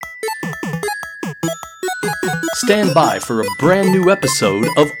stand by for a brand new episode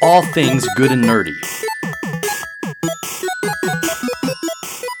of All Things Good and Nerdy.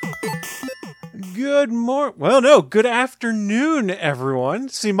 Good afternoon, everyone.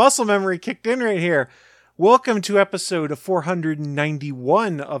 See, muscle memory kicked in right here. Welcome to episode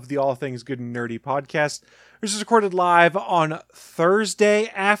 491 of the All Things Good and Nerdy podcast. This is recorded live on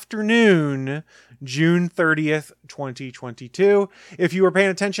Thursday afternoon, June 30th, 2022. If you were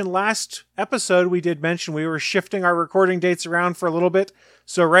paying attention last episode, we did mention we were shifting our recording dates around for a little bit.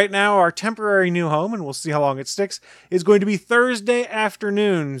 So right now, our temporary new home, and we'll see how long it sticks, is going to be Thursday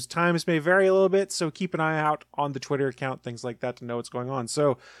afternoons. Times may vary a little bit, so keep an eye out on the Twitter account, things like that, to know what's going on.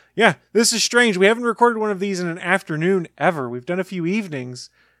 So yeah, this is strange. We haven't recorded one of these in an afternoon ever. We've done a few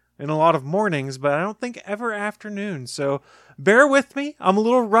evenings and a lot of mornings, but I don't think ever afternoon. So bear with me. I'm a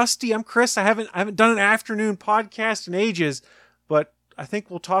little rusty. I'm Chris. I haven't done an afternoon podcast in ages, but I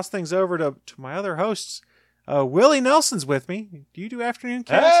think we'll toss things over to my other hosts. Willie Nelson's with me. Do you do afternoon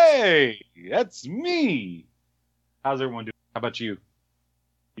casts? Hey, that's me. How's everyone doing? How about you?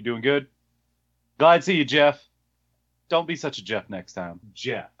 You doing good? Glad to see you, Jeff. Don't be such a Jeff next time.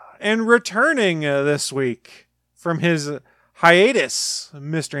 Jeff. And returning this week from his hiatus,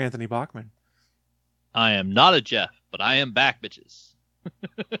 Mr. Anthony Bachman. I am not a Jeff, but I am back, bitches.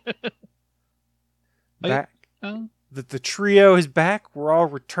 Back. The trio is back. We're all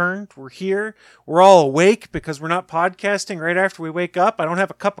returned. We're here. We're all awake because we're not podcasting right after we wake up. I don't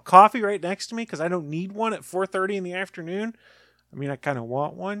have a cup of coffee right next to me because I don't need one at 4:30 in the afternoon. I mean, I kind of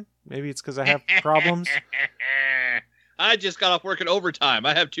want one. Maybe it's because I have problems. I just got off working overtime.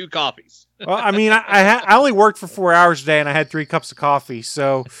 I have 2 coffees. Well, I mean, I only worked for 4 hours a day and I had 3 cups of coffee.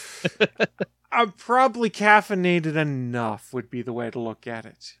 So I'm probably caffeinated enough would be the way to look at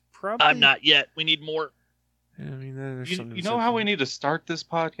it. Probably. I'm not yet. We need more. I mean, there's You know how we need to start this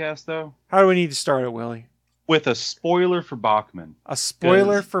podcast, though? How do we need to start it, Willie? With a spoiler for Bachman. A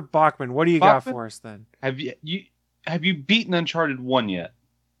spoiler for Bachman. What do you got for us then? Have you beaten Uncharted 1 yet?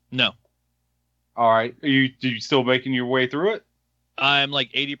 No. All right. Are you still making your way through it? I'm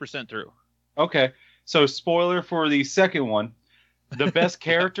like 80% through. Okay. So, spoiler for the second one. The best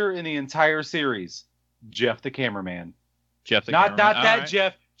character in the entire series, Jeff the cameraman. Jeff the cameraman. Not that right.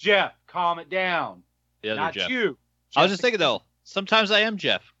 Jeff. Jeff, calm it down. The other Not Jeff. you. I was just thinking, though, sometimes I am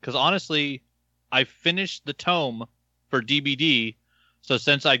Jeff. Because honestly, I finished the tome for DBD. So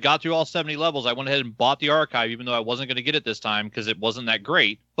since I got through all 70 levels, I went ahead and bought the archive, even though I wasn't going to get it this time because it wasn't that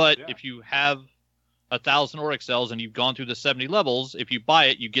great. But if you have 1,000 Auric cells and you've gone through the 70 levels, if you buy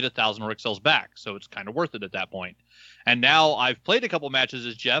it, you get 1,000 Auric cells back. So it's kind of worth it at that point. And now I've played a couple matches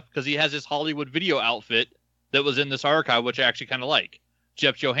as Jeff because he has his Hollywood video outfit that was in this archive, which I actually kind of like.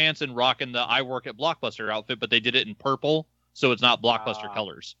 Jeff Johansson rocking the I Work at Blockbuster outfit, but they did it in purple, so it's not Blockbuster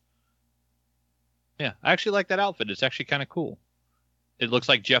colors. Yeah, I actually like that outfit. It's actually kind of cool. It looks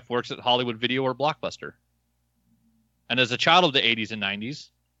like Jeff works at Hollywood Video or Blockbuster. And as a child of the 80s and 90s,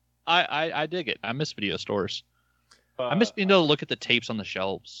 I dig it. I miss video stores. I miss being able to look at the tapes on the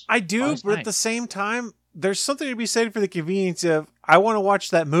shelves. I do, but at the same time, there's something to be said for the convenience of, I want to watch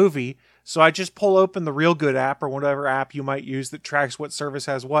that movie, so I just pull open the Real Good app or whatever app you might use that tracks what service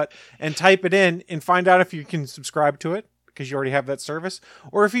has what, and type it in and find out if you can subscribe to it, because you already have that service,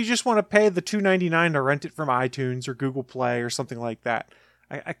 or if you just want to pay the $2.99 to rent it from iTunes or Google Play or something like that.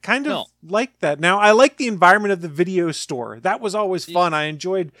 I kind of like that. Now, I like the environment of the video store. That was always fun. I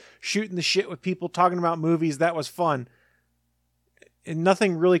enjoyed shooting the shit with people, talking about movies. That was fun. And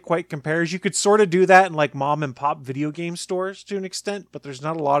nothing really quite compares. You could sort of do that in like mom and pop video game stores to an extent, but there's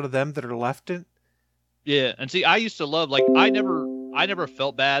not a lot of them that are left in. Yeah, and see, I used to love, like, I never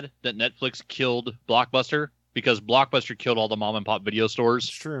felt bad that Netflix killed Blockbuster because Blockbuster killed all the mom and pop video stores.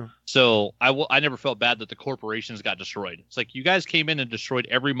 It's true. So I never felt bad that the corporations got destroyed. It's like, you guys came in and destroyed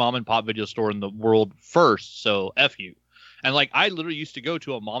every mom and pop video store in the world first, so F you. And like, I literally used to go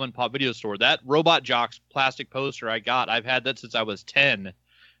to a mom and pop video store. That Robot Jocks plastic poster I've had that since I was 10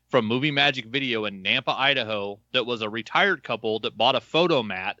 from Movie Magic Video in Nampa, Idaho. That was a retired couple that bought a photo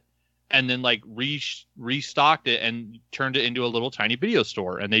mat and then like restocked it and turned it into a little tiny video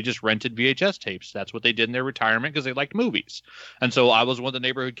store. And they just rented VHS tapes. That's what they did in their retirement because they liked movies. And so I was one of the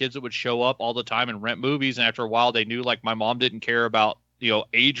neighborhood kids that would show up all the time and rent movies. And after a while, they knew like my mom didn't care about,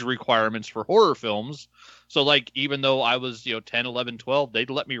 age requirements for horror films. So, like, even though I was, 10, 11, 12, they'd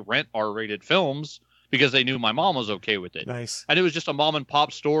let me rent R-rated films because they knew my mom was okay with it. Nice. And it was just a mom and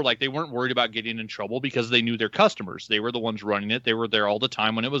pop store. Like, they weren't worried about getting in trouble because they knew their customers. They were the ones running it. They were there all the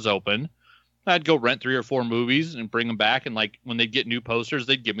time when it was open. I'd go rent 3 or 4 movies and bring them back. And, like, when they'd get new posters,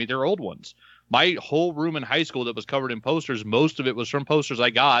 they'd give me their old ones. My whole room in high school that was covered in posters, most of it was from posters I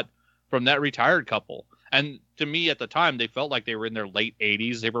got from that retired couple. And to me at the time, they felt like they were in their late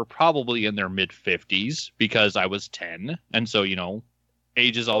 80s. They were probably in their mid 50s because I was 10. And so,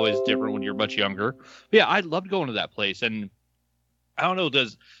 age is always different when you're much younger. But yeah, I loved going to that place. And I don't know,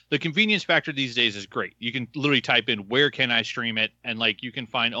 the convenience factor these days is great. You can literally type in where can I stream it, and like you can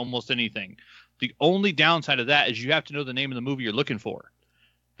find almost anything. The only downside of that is you have to know the name of the movie you're looking for.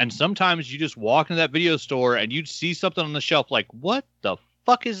 And sometimes you just walk into that video store and you'd see something on the shelf like, what the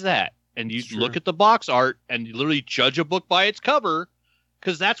fuck is that? And you look at the box art and you literally judge a book by its cover,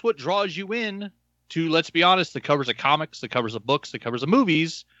 because that's what draws you in to, let's be honest, the covers of comics, the covers of books, the covers of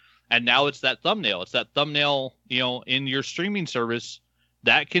movies. And now it's that thumbnail. It's that thumbnail, in your streaming service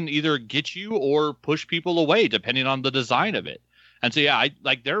that can either get you or push people away depending on the design of it. And so, yeah,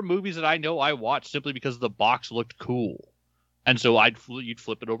 there are movies that I know I watched simply because the box looked cool. And so you'd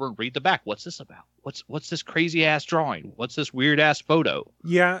flip it over and read the back. What's this about? What's this crazy ass drawing? What's this weird ass photo?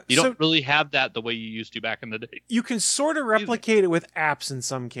 Yeah. You don't really have that the way you used to back in the day. You can sort of replicate it with apps in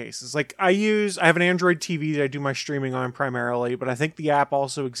some cases. Like I have an Android TV that I do my streaming on primarily, but I think the app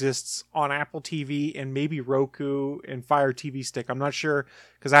also exists on Apple TV and maybe Roku and Fire TV Stick. I'm not sure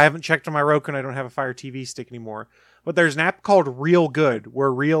because I haven't checked on my Roku and I don't have a Fire TV Stick anymore. But there's an app called Reel Good,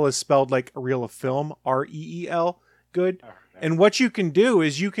 where reel is spelled like a reel of film, REEL, good. And what you can do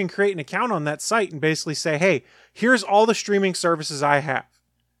is you can create an account on that site and basically say, hey, here's all the streaming services I have.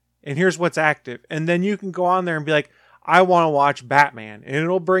 And here's what's active. And then you can go on there and be like, I want to watch Batman. And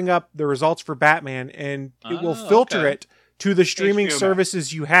it'll bring up the results for Batman. And it will filter it to the streaming HBO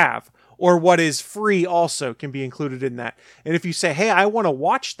services you have. Or what is free also can be included in that. And if you say, hey, I want to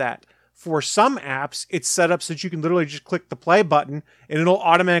watch that. For some apps, it's set up so that you can literally just click the play button. And it'll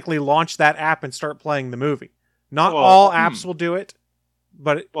automatically launch that app and start playing the movie. Not all apps will do it,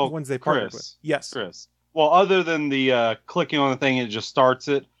 but the ones they partnered with. Yes. Chris. Well, other than the clicking on the thing, it just starts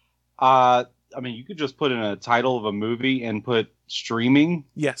it. You could just put in a title of a movie and put streaming.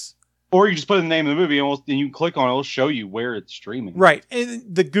 Yes. Or you just put in the name of the movie and you click on it, it'll show you where it's streaming. Right.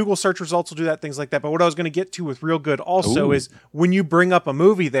 And the Google search results will do that, things like that. But what I was going to get to with Real Good also is when you bring up a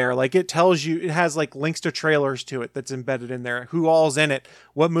movie there, like it tells you, it has like links to trailers to it that's embedded in there, who all's in it,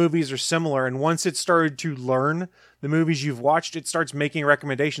 what movies are similar. And once it started to learn the movies you've watched, it starts making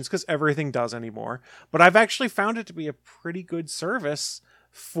recommendations because everything does anymore. But I've actually found it to be a pretty good service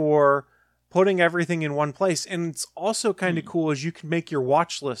for putting everything in one place. And it's also kind of cool as you can make your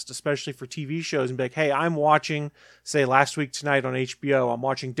watch list, especially for TV shows, and be like, hey, I'm watching, say, Last Week Tonight on HBO. I'm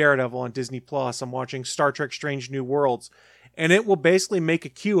watching Daredevil on Disney Plus. I'm watching Star Trek Strange New Worlds. And it will basically make a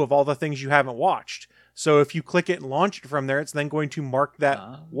queue of all the things you haven't watched. So if you click it and launch it from there, it's then going to mark that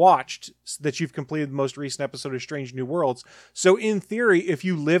watched, so that you've completed the most recent episode of Strange New Worlds. So in theory, if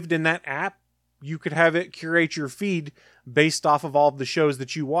you lived in that app, you could have it curate your feed based off of all of the shows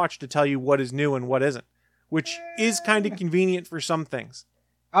that you watch to tell you what is new and what isn't, which is kind of convenient for some things.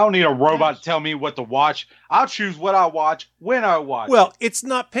 I don't need a robot to tell me what to watch. I'll choose what I watch when I watch. Well, it's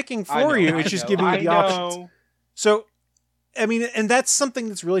not picking for you. It's just giving you the options. So, and that's something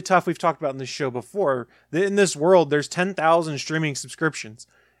that's really tough. We've talked about in this show before. That in this world, there's 10,000 streaming subscriptions,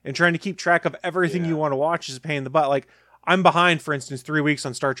 and trying to keep track of everything you want to watch is a pain in the butt. Like, I'm behind, for instance, 3 weeks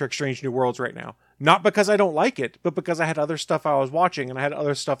on Star Trek Strange New Worlds right now. Not because I don't like it, but because I had other stuff I was watching, and I had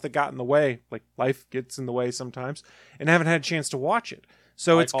other stuff that got in the way. Like, life gets in the way sometimes, and I haven't had a chance to watch it.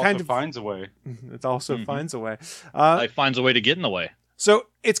 So life it's kind of finds a way. It also finds a way. Life finds a way to get in the way. So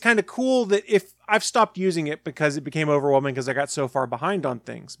it's kind of cool that if I've stopped using it because it became overwhelming because I got so far behind on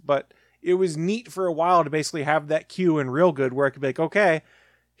things. But it was neat for a while to basically have that queue in Real Good where I could be like, okay,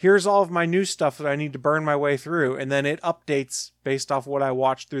 here's all of my new stuff that I need to burn my way through. And then it updates based off what I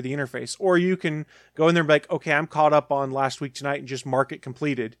watched through the interface. Or you can go in there and be like, okay, I'm caught up on Last Week Tonight and just mark it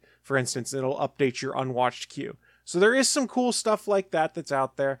completed. For instance, it'll update your unwatched queue. So there is some cool stuff like that that's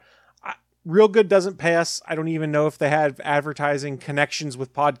out there. Real Good doesn't pay us. I don't even know if they have advertising connections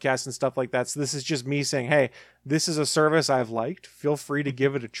with podcasts and stuff like that. So this is just me saying, hey, this is a service I've liked. Feel free to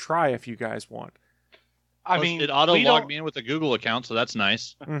give it a try if you guys want. It auto-logged me in with a Google account, so that's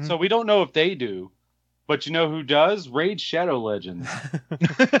nice. Mm-hmm. So we don't know if they do, but you know who does? Raid Shadow Legends.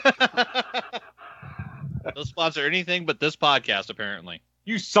 They'll sponsor anything but this podcast, apparently.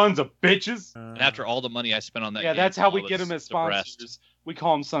 You sons of bitches! And after all the money I spent on that game, that's how we get them as sponsors. Depressed. We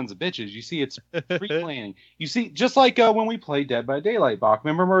call them sons of bitches. You see, it's pre-planning. You see, just like when we played Dead by Daylight, Bach.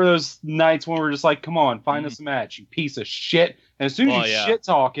 Remember those nights when we were just like, come on, find us a match, you piece of shit. And as soon as you shit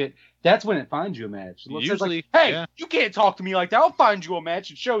talk it, that's when it finds you a match. It Usually, like, hey, you can't talk to me like that. I'll find you a match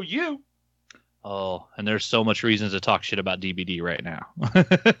and show you. Oh, and there's so much reasons to talk shit about DBD right now.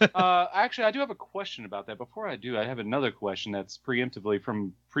 Actually, I do have a question about that. Before I do, I have another question that's preemptively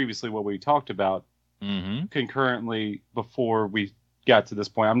from previously what we talked about. concurrently before we got to this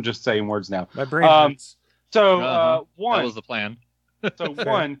point. I'm just saying words now. My brain hurts. So one. That was the plan. So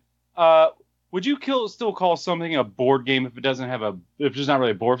one. Would you still call something a board game if it doesn't have if it's not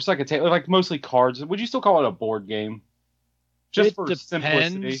really a board? If it's like a table, like mostly cards, would you still call it a board game? Just for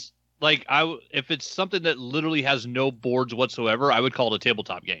simplicity. Like if it's something that literally has no boards whatsoever, I would call it a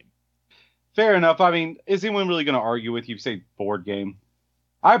tabletop game. Fair enough. I mean, is anyone really going to argue with you if you say board game?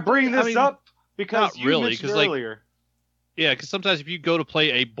 I bring this up because you mentioned earlier. Because sometimes if you go to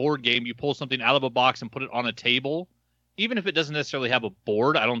play a board game, you pull something out of a box and put it on a table. Even if it doesn't necessarily have a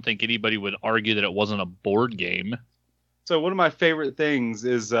board, I don't think anybody would argue that it wasn't a board game. So one of my favorite things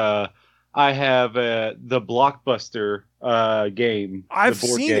is I have the Blockbuster game. I've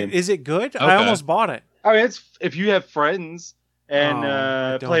seen it. Is it good? Okay. I almost bought it. I mean, it's if you have friends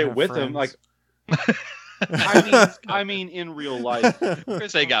and play it with them, like. I mean, in real life.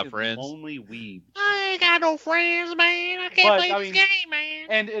 Chris ain't got friends. Only weebs. I ain't got no friends, man. I can't play this game, man.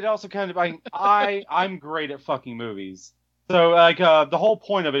 And it also kind of, I'm great at fucking movies. So, like, the whole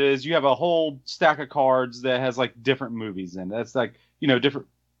point of it is you have a whole stack of cards that has, like, different movies in it. That's, like, different.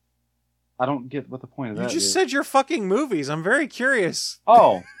 I don't get what the point of that is. You just said your fucking movies. I'm very curious.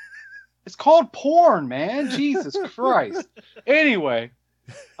 Oh. It's called porn, man. Jesus Christ. Anyway.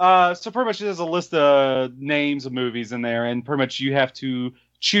 So pretty much there's a list of names of movies in there, and pretty much you have to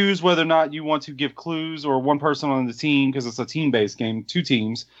choose whether or not you want to give clues or one person on the team, because it's a team-based game, 2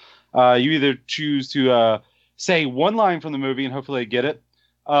 teams. You either choose to say one line from the movie and hopefully they get it,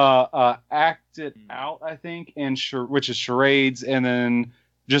 act it out, I think, which is charades, and then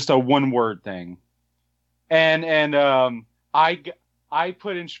just a one-word thing. And I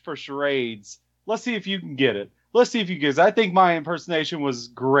put in for charades. Let's see if you can get it. Let's see if you guys. I think my impersonation was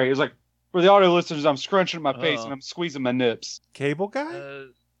great. It was like, for the audio listeners, I'm scrunching my face and I'm squeezing my nips. Cable guy?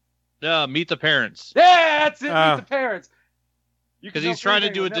 Meet the Parents. Yeah, that's it. Meet the Parents. Because he's trying to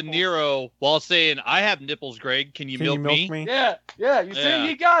do a De Niro while saying, "I have nipples, Greg. Can you milk me?" Yeah. You see,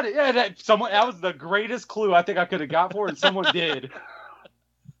 you got it. Yeah, that was the greatest clue I think I could have got for it, and someone did.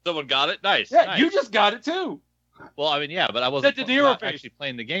 Someone got it. Nice. Yeah, nice. You just got it too. Well, I mean, yeah, but I wasn't actually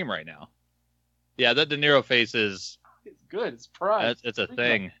playing the game right now. Yeah, that De Niro face is... It's good. It's pride. It's a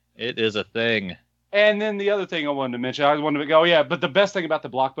thing. It is a thing. And then the other thing I wanted to mention, I wanted to go, but the best thing about the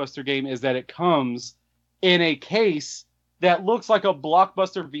Blockbuster game is that it comes in a case that looks like a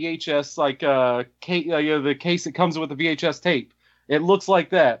Blockbuster VHS, like the case that comes with the VHS tape. It looks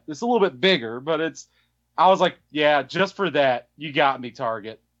like that. It's a little bit bigger, but I was like, yeah, just for that, you got me,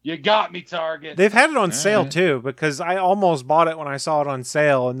 Target. You got me, Target. They've had it on sale, too, because I almost bought it when I saw it on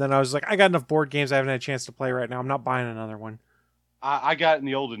sale, and then I was like, I got enough board games I haven't had a chance to play right now. I'm not buying another one. I got it in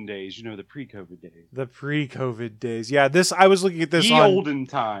the olden days, the pre-COVID days. The pre-COVID days. Yeah, I was looking at this olden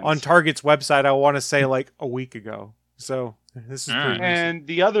times. On Target's website, I want to say like a week ago. So this is pretty And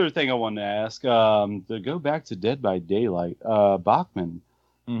the other thing I wanted to ask, to go back to Dead by Daylight, Bachman,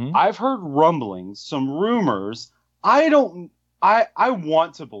 I've heard rumblings, some rumors. I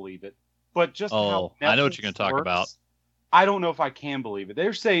want to believe it, but just how Netflix I know what you're going to talk about. I don't know if I can believe it.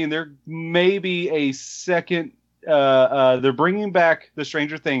 They're saying there may be a second. They're bringing back the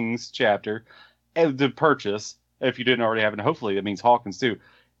Stranger Things chapter, the purchase. If you didn't already have it, hopefully that means Hawkins too.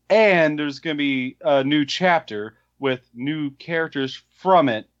 And there's going to be a new chapter with new characters from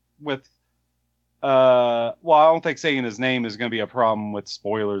it. With I don't think saying his name is going to be a problem with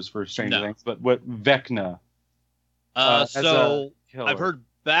spoilers for Stranger Things, but with Vecna. So I've heard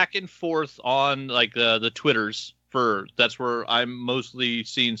back and forth on like the Twitters that's where I'm mostly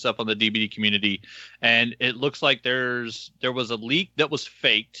seeing stuff on the DBD community, and it looks like there was a leak that was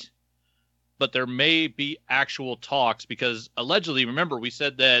faked, but there may be actual talks because allegedly, remember we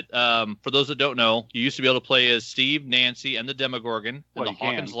said that for those that don't know, you used to be able to play as Steve, Nancy, and the Demogorgon in the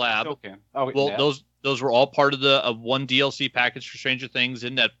Hawkins lab. Those were all part of one DLC package for Stranger Things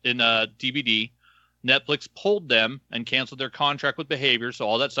in DBD. Netflix pulled them and canceled their contract with Behavior, so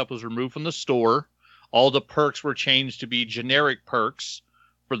all that stuff was removed from the store. All the perks were changed to be generic perks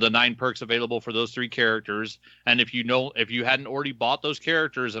for the 9 perks available for those 3 characters. And if you hadn't already bought those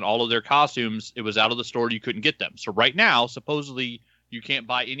characters and all of their costumes, it was out of the store. You couldn't get them. So right now, supposedly, you can't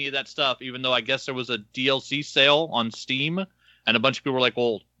buy any of that stuff, even though I guess there was a DLC sale on Steam. And a bunch of people were like,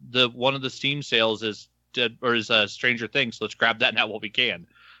 well, one of the Steam sales is Stranger Things. So let's grab that now while we can.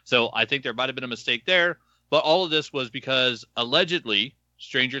 So I think there might have been a mistake there. But all of this was because allegedly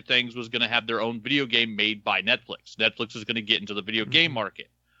Stranger Things was going to have their own video game made by Netflix. Netflix is going to get into the video game market.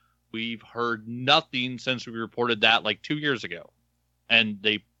 We've heard nothing since we reported that like 2 years ago. And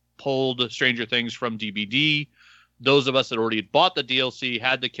they pulled Stranger Things from DVD. those of us that already bought the DLC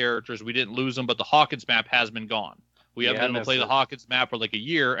had the characters. We didn't lose them, but the Hawkins map has been gone. We haven't been able to play the Hawkins map for like a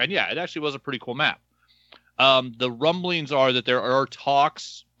year, and yeah, it actually was a pretty cool map. The rumblings are that there are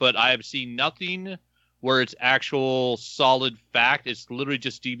talks, but I have seen nothing where it's actual solid fact. It's literally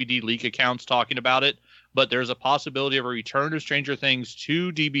just DBD leak accounts talking about it. But there's a possibility of a return of Stranger Things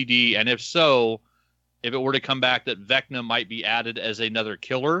to DBD, and if so, if it were to come back, that Vecna might be added as another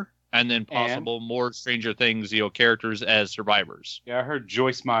killer, and then possible more Stranger Things, characters as survivors. Yeah, I heard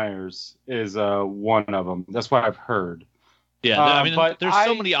Joyce Myers is one of them. That's what I've heard. Yeah, I mean, but there's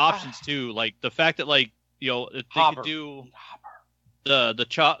so many options too. Like the fact that if they could do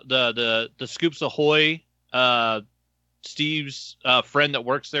the Scoops Ahoy, Steve's friend that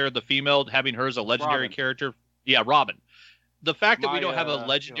works there, the female, having her as a legendary character. Yeah, Robin. The fact that we don't have a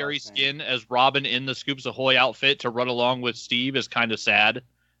legendary skin as Robin in the Scoops Ahoy outfit to run along with Steve is kind of sad.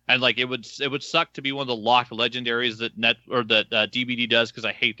 And it would suck to be one of the locked legendaries that DBD does, because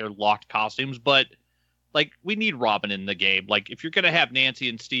I hate their locked costumes. But we need Robin in the game. If you're gonna have Nancy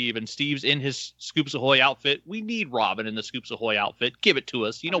and Steve's in his Scoops Ahoy outfit, we need Robin in the Scoops Ahoy outfit. Give it to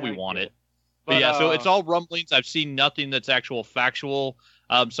us. We want it. But yeah, so it's all rumblings. I've seen nothing that's actual factual.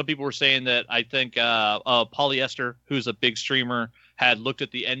 Some people were saying that I think Polyester, who's a big streamer, had looked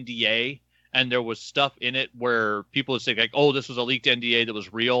at the NDA, and there was stuff in it where people would say oh, this was a leaked NDA that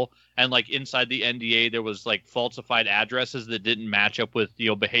was real, and inside the NDA there was falsified addresses that didn't match up with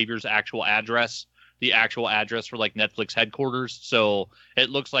Behavior's actual address, the actual address for Netflix headquarters. So it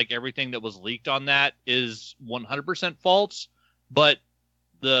looks like everything that was leaked on that is 100% false, but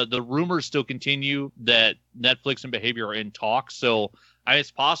the rumors still continue that Netflix and Behavior are in talks. So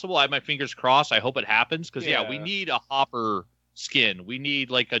it's possible. I have my fingers crossed. I hope it happens, because we need a Hopper skin. We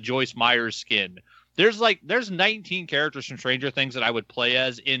need a Joyce Myers skin. There's 19 characters from Stranger Things that I would play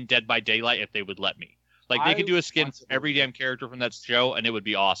as in Dead by Daylight if they would let me. They could do a skin for every damn character from that show, and it would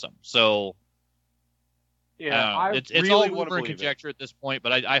be awesome. So it's really all rumor and conjecture at this point,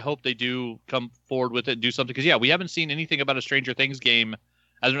 but I hope they do come forward with it and do something, because we haven't seen anything about a Stranger Things game.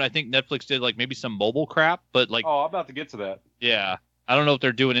 I think Netflix did maybe some mobile crap, but I'm about to get to that. Yeah, I don't know if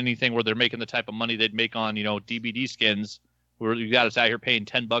they're doing anything where they're making the type of money they'd make on DBD skins, where you got us out here paying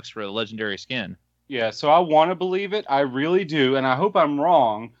 $10 for a legendary skin. Yeah, so I want to believe it, I really do, and I hope I'm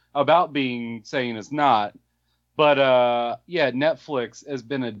wrong about saying it's not. But Netflix has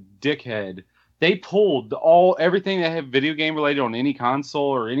been a dickhead. They pulled everything that had video game related on any console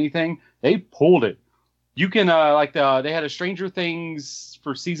or anything. They pulled it. You can they had a Stranger Things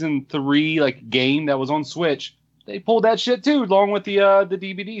for season 3 game that was on Switch. They pulled that shit too, along with the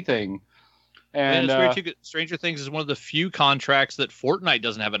DVD thing. And it's weird too. Stranger Things is one of the few contracts that Fortnite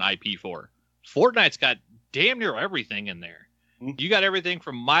doesn't have an IP for. Fortnite's got damn near everything in there. Mm-hmm. You got everything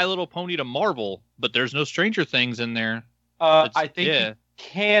from My Little Pony to Marvel, but there's no Stranger Things in there. I think you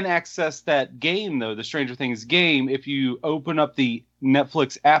can access that game though, the Stranger Things game, if you open up the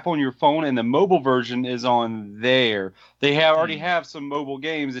Netflix app on your phone, and the mobile version is on there. They already have some mobile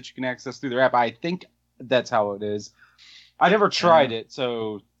games that you can access through their app. I think that's how it is. I never tried it,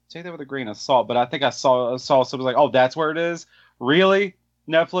 so take that with a grain of salt. But I think I saw something oh, that's where it is. Really,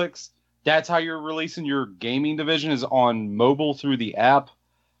 Netflix? That's how you're releasing your gaming division, is on mobile through the app?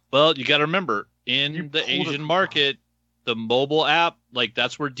 Well, you got to remember, in the Asian market, the mobile app,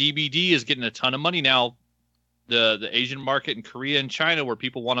 that's where DBD is getting a ton of money now. The Asian market in Korea and China, where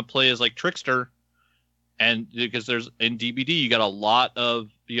people want to play as Trickster, and because there's in DBD you got a lot of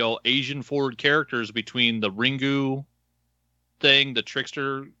Asian forward characters between the Ringu thing, the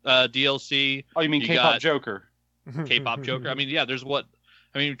Trickster DLC. Oh, you mean K-pop Joker? K-pop Joker. I mean, yeah.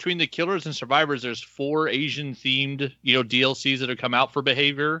 Between the Killers and Survivors, there's 4 Asian themed DLCs that have come out for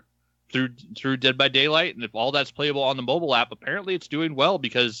Behavior through Dead by Daylight, and if all that's playable on the mobile app, apparently it's doing well,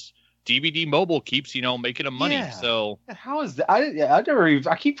 because DBD Mobile keeps, making them money. Yeah. So how is that?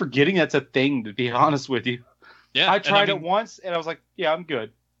 I keep forgetting that's a thing, to be honest with you. Yeah, I tried it once, and I was like, yeah, I'm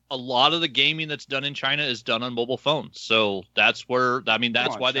good. A lot of the gaming that's done in China is done on mobile phones, so that's why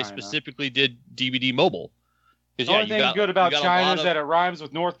they specifically did DBD Mobile. The only thing good about China is that it rhymes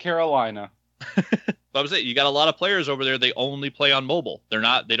with North Carolina. But I was saying, you got a lot of players over there. They only play on mobile. They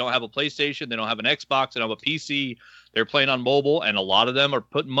don't have a PlayStation. They don't have an Xbox. They don't have a PC. They're playing on mobile, and a lot of them are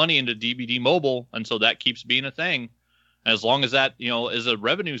putting money into DBD Mobile, and so that keeps being a thing. As long as that is a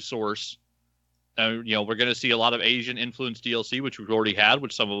revenue source, we're going to see a lot of Asian influenced DLC, which we've already had,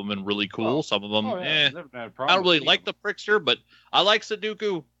 which some of them have been really cool. Well, some of them, I don't really like the Prickster, but I like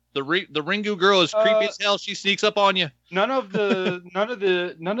Sudoku. The Ringu girl is creepy as hell. She sneaks up on you. None of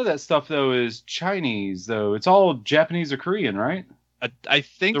that stuff though is Chinese though. It's all Japanese or Korean, right? I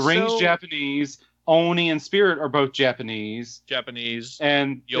think the ring's Japanese. Oni and Spirit are both Japanese.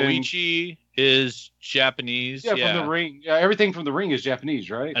 And Yoichi is Japanese. Yeah, from the ring. Everything from the ring is Japanese,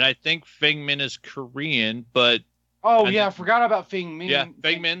 right? And I think Feng Min is Korean, but... I forgot about Feng Min. Yeah,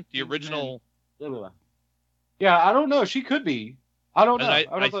 Feng Min, the original... Yeah, I don't know. She could be. I don't know. I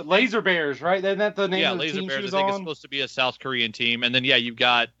don't know. Laser Bears, right? Isn't that the name of the Laser team Bears, she was I think on? it's supposed to be a South Korean team. And then, you've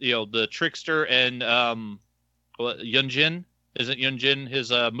got, the Trickster and Yunjin. Isn't Yunjin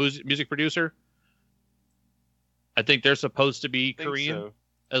his music producer? I think they're supposed to be Korean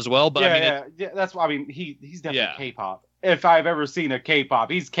as well. But that's why. I mean, he's definitely K-pop. If I've ever seen a K-pop,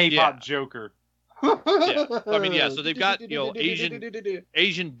 he's K-pop Joker. So they've got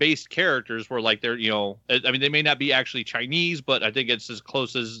Asian-based characters where like they're they may not be actually Chinese, but I think it's as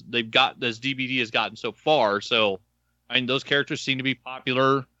close as they've got as DBD has gotten so far. So I mean, those characters seem to be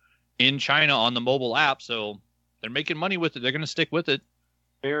popular in China on the mobile app, so they're making money with it. They're going to stick with it.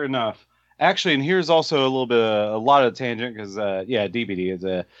 Fair enough. Actually, and here's also a lot of tangent because DBD is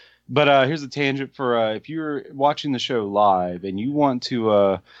a. But here's a tangent for if you're watching the show live and you want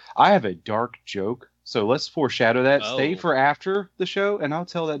to. I have a dark joke, so let's foreshadow that. Oh. Stay for after the show, and I'll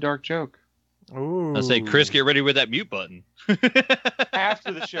tell that dark joke. Ooh. I'll say, Chris, get ready with that mute button.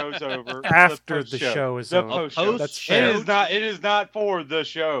 After the show's over. After the show is over. Post-show. That's fair. It is not for the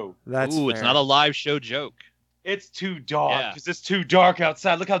show. That's fair. It's not a live show joke. It's too dark because it's too dark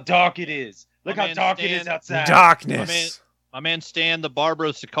outside. Look how dark it is. Look how dark it is outside. Darkness. My man Stan, the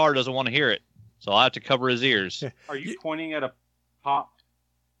Barbaro Sicar, doesn't want to hear it, so I'll have to cover his ears. Are you pointing at a pop?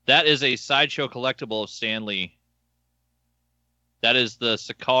 That is a Sideshow collectible of Stan Lee. That is the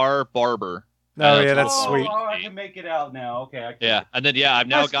Sicar Barber. That's sweet. Oh, I can make it out now. Okay. And then I've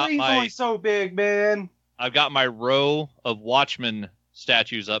now got my. Only so big, man. I've got my row of Watchmen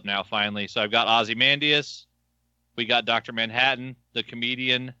statues up now. Finally, so I've got Ozymandias, we got Dr. Manhattan, the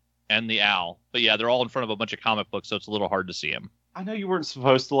comedian, and the Owl. But they're all in front of a bunch of comic books, so it's a little hard to see them. I know you weren't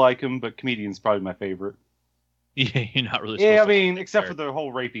supposed to like him, but comedian's probably my favorite. Yeah, you're not really. Yeah, I mean, except for the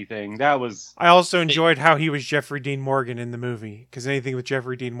whole rapey thing. That was. I also enjoyed how he was Jeffrey Dean Morgan in the movie, because anything with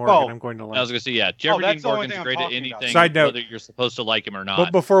Jeffrey Dean Morgan, I'm going to like. I was going to say, Jeffrey Dean Morgan's great at anything, Side note, whether you're supposed to like him or not.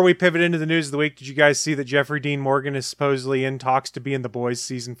 But before we pivot into the news of the week, did you guys see that Jeffrey Dean Morgan is supposedly in talks to be in The Boys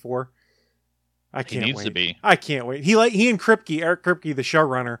season 4? I can't wait. He needs to be. I can't wait. He and Eric Kripke, the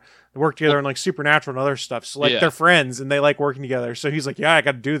showrunner, work together on like Supernatural and other stuff. So they're friends and they like working together. So he's like, I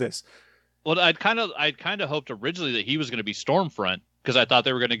got to do this. Well, I'd kind of hoped originally that he was going to be Stormfront because I thought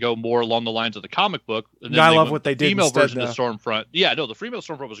they were going to go more along the lines of the comic book. And then I love what they did. Female version of Stormfront. Yeah, no, the female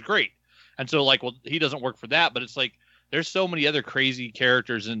Stormfront was great. And so he doesn't work for that. But it's like there's so many other crazy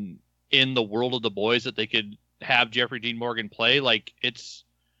characters in the world of The Boys that they could have Jeffrey Dean Morgan play. Like it's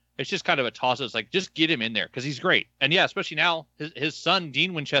just kind of a toss. It's like just get him in there because he's great. And especially now his son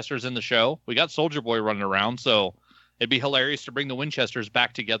Dean Winchester's in the show. We got Soldier Boy running around, so. It'd be hilarious to bring the Winchesters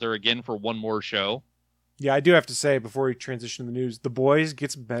back together again for one more show. Yeah, I do have to say, before we transition to the news, The Boys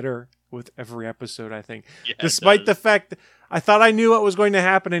gets better with every episode, I think. Yeah, despite the fact that I thought I knew what was going to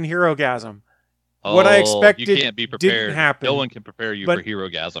happen in Herogasm. What I expected you can't be prepared. Didn't happen. No one can prepare you for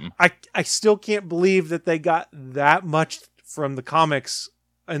Herogasm. I still can't believe that they got that much from the comics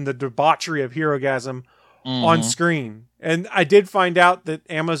and the debauchery of Herogasm on screen. And I did find out that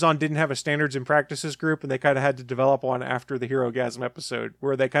Amazon didn't have a standards and practices group, and they kind of had to develop one after the Herogasm episode,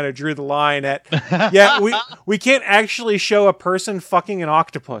 where they kind of drew the line at, we can't actually show a person fucking an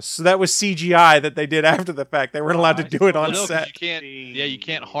octopus. So that was CGI that they did after the fact. They weren't allowed to do it on set. You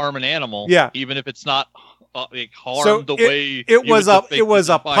can't harm an animal. Yeah. Even if it's not harmed way it was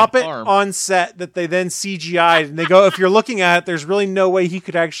a puppet on set that they then CGI'd, and they go, if you're looking at it, there's really no way he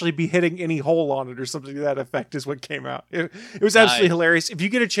could actually be hitting any hole on it or something to that effect is what came out. It was absolutely hilarious. If you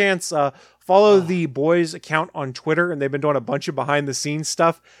get a chance, follow the Boys account on Twitter, and they've been doing a bunch of behind the scenes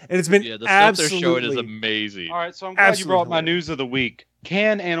stuff, and it's been the absolutely stuff they're showing is amazing. All right, so I'm glad you brought my news of the week.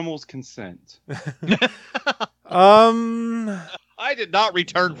 Can animals consent? I did not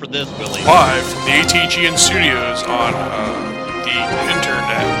return for this, Willie. Live from the ATGN studios on the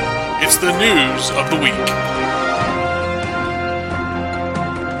internet, it's the news of the week.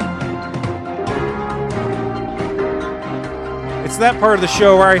 It's that part of the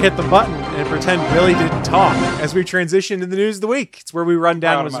show where I hit the button and pretend Billy didn't talk as we transition to the news of the week. It's where we run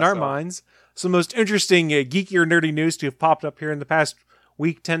down what's in our minds some most interesting, geeky or nerdy news to have popped up here in the past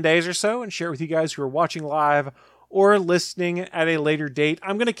week, 10 days or so, and share it with you guys who are watching live or listening at a later date.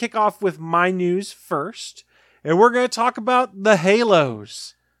 I'm going to kick off with my news first, and we're going to talk about the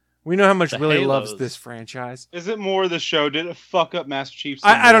Halos. We know how much Willie loves this franchise. Is it more the show? Did it fuck up Master Chief's?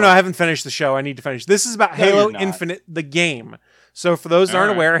 I don't know. I haven't finished the show. I need to finish. This is about Halo Infinite, the game. So for those that aren't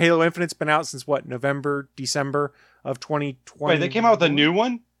All right. aware, Halo Infinite's been out since what, November, December of 2020. Wait, they came out with a new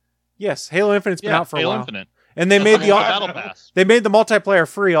one? Yes, Halo Infinite's been out for a Halo while. Infinite. And they made the Battle Pass. they made the multiplayer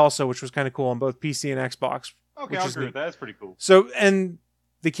free also, which was kind of cool on both PC and Xbox. Okay, I'll agree with that. That's pretty cool. So, and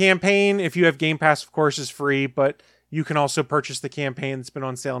the campaign, if you have Game Pass, of course, is free, but you can also purchase the campaign that's been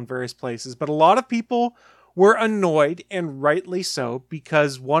on sale in various places. But a lot of people were annoyed, and rightly so,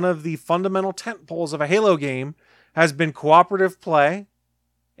 because one of the fundamental tentpoles of a Halo game has been cooperative play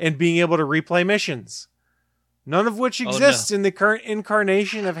and being able to replay missions. None of which exists in the current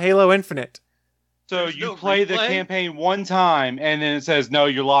incarnation of Halo Infinite. So There's you no play the replay? campaign one time, and then it says, no,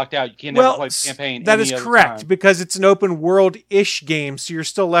 you're locked out. You can't never play the campaign that any is other correct, time. because it's an open world-ish game, so you're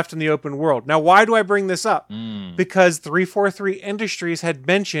still left in the open world. Now, why do I bring this up? Because 343 Industries had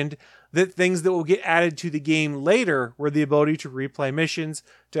mentioned that things that will get added to the game later were the ability to replay missions,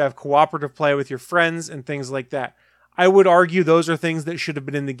 to have cooperative play with your friends, and things like that. I would argue those are things that should have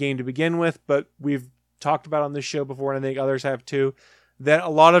been in the game to begin with, but we've talked about on this show before, and I think others have too, that a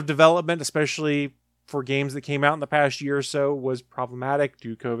lot of development, especially for games that came out in the past year or so, was problematic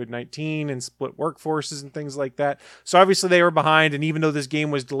due to COVID-19 and split workforces and things like that. So obviously they were behind, and even though this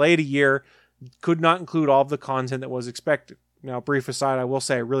game was delayed a year, could not include all of the content that was expected. Now, brief aside, I will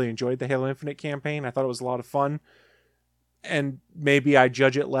say I really enjoyed the Halo Infinite campaign. I thought it was a lot of fun. And maybe I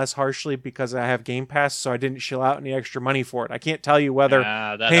judge it less harshly because I have Game Pass, so I didn't shell out any extra money for it. I can't tell you whether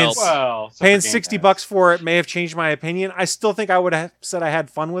That paying, helps. Well, paying except for Game $60 Pass. for it may have changed my opinion. I still think I would have said I had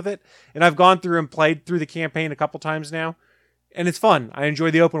fun with it. And I've gone through and played through the campaign a couple times now. And it's fun. I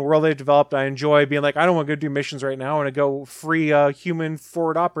enjoy the open world they've developed. I enjoy being like, I don't want to go do missions right now. I want to go free human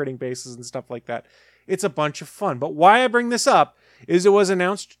forward operating bases and stuff like that. It's a bunch of fun. But why I bring this up is it was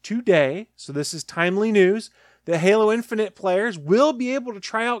announced today, so this is timely news, that Halo Infinite players will be able to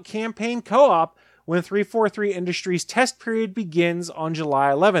try out campaign co-op when 343 Industries test period begins on July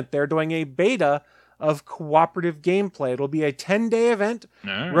 11th. They're doing a beta of cooperative gameplay. It'll be a 10-day event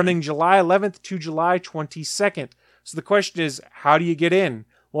running July 11th to July 22nd. So the question is, how do you get in?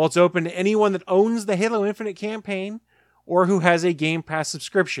 Well, it's open to anyone that owns the Halo Infinite campaign or who has a Game Pass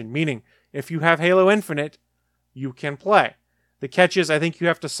subscription, meaning if you have Halo Infinite, you can play. The catch is, I think you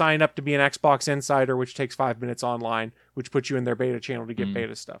have to sign up to be an Xbox Insider, which takes 5 minutes online, which puts you in their beta channel to get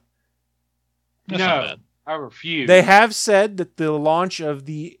beta stuff. That's not No, bad. I refuse. They have said that the launch of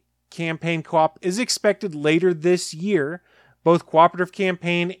the campaign co-op is expected later this year. Both cooperative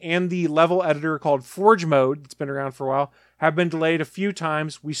campaign and the level editor called Forge Mode, that's been around for a while, have been delayed a few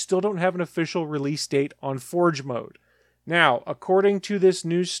times. We still don't have an official release date on Forge Mode. Now, according to this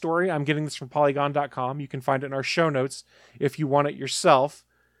news story, I'm getting this from Polygon.com. You can find it in our show notes if you want it yourself.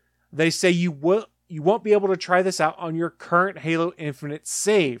 They say you won't be able to try this out on your current Halo Infinite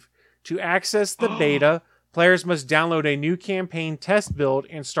save. To access the beta, players must download a new campaign test build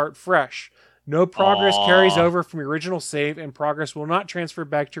and start fresh. No progress carries over from your original save, and progress will not transfer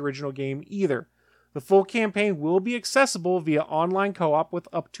back to your original game either. The full campaign will be accessible via online co-op with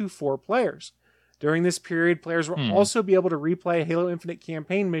up to 4 players. During this period, players will also be able to replay Halo Infinite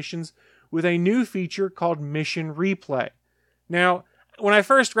campaign missions with a new feature called Mission Replay. Now, when I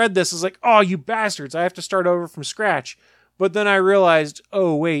first read this, I was like, oh, you bastards, I have to start over from scratch. But then I realized,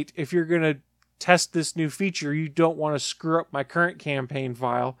 oh, wait, if you're going to test this new feature, you don't want to screw up my current campaign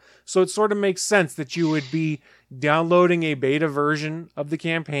file. So it sort of makes sense that you would be downloading a beta version of the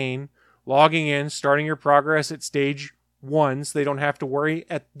campaign, logging in, starting your progress at stage 1, so they don't have to worry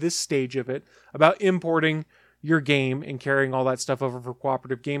at this stage of it about importing your game and carrying all that stuff over for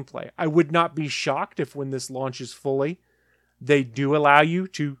cooperative gameplay. I would not be shocked if when this launches fully, they do allow you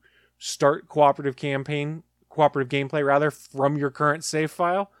to start cooperative gameplay rather from your current save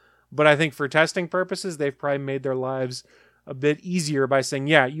file. But I think for testing purposes, they've probably made their lives a bit easier by saying,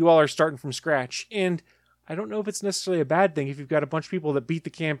 yeah, you all are starting from scratch. And I don't know if it's necessarily a bad thing if you've got a bunch of people that beat the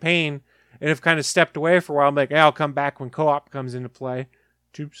campaign and have kind of stepped away for a while. I'm like, hey, I'll come back when co-op comes into play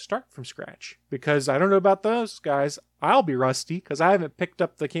to start from scratch. Because I don't know about those guys. I'll be rusty because I haven't picked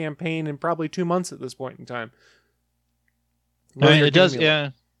up the campaign in probably 2 months at this point in time. I mean, it does, yeah.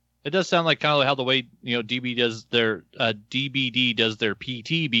 It does sound like kind of how the way DBD does their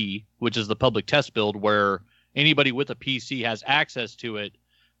PTB, which is the public test build, where anybody with a PC has access to it,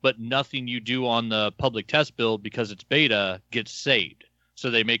 but nothing you do on the public test build because it's beta gets saved. So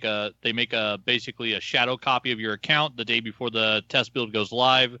they make a basically a shadow copy of your account the day before the test build goes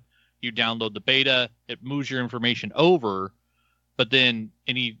live. You download the beta, it moves your information over, but then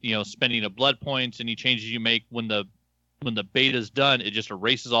any spending of blood points, any changes you make when the beta's done, it just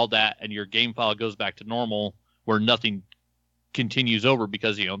erases all that and your game file goes back to normal where nothing continues over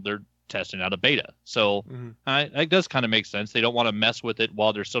because they're testing out a beta. So it does kind of make sense. They don't want to mess with it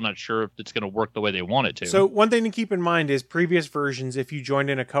while they're still not sure if it's going to work the way they want it to. So one thing to keep in mind is previous versions, if you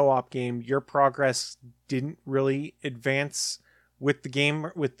joined in a co-op game, your progress didn't really advance with the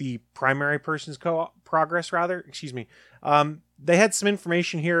game, with the primary person's progress, rather. Excuse me. They had some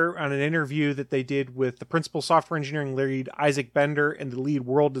information here on an interview that they did with the principal software engineering lead, Isaac Bender, and the lead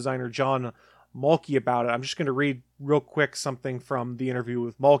world designer, John Mulkey, about it. I'm just going to read real quick something from the interview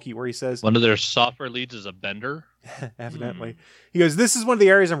with Mulkey, where he says, one of their software leads is a Bender. Evidently. He goes, "This is one of the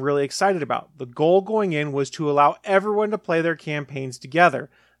areas I'm really excited about. The goal going in was to allow everyone to play their campaigns together.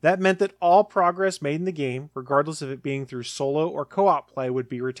 That meant that all progress made in the game, regardless of it being through solo or co-op play, would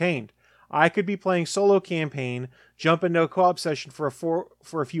be retained. I could be playing solo campaign, jump into a co-op session for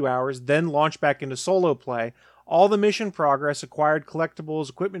a few hours, then launch back into solo play. All the mission progress, acquired collectibles,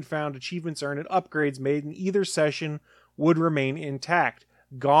 equipment found, achievements earned, and upgrades made in either session would remain intact.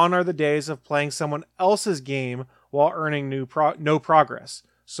 Gone are the days of playing someone else's game while earning no progress."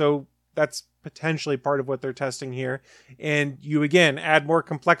 So that's potentially part of what they're testing here. And you, again, add more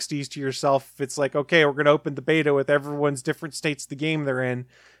complexities to yourself. It's like, okay, we're going to open the beta with everyone's different states of the game they're in,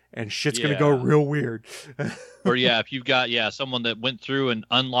 and shit's going to go real weird. Or if you've got someone that went through and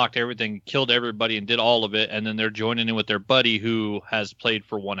unlocked everything, killed everybody, and did all of it, and then they're joining in with their buddy who has played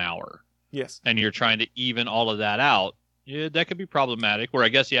for 1 hour. Yes. And you're trying to even all of that out. Yeah, that could be problematic. Where I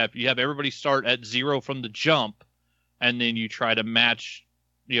guess, if you have everybody start at 0 from the jump, and then you try to match,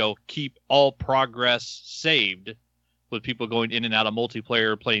 keep all progress saved with people going in and out of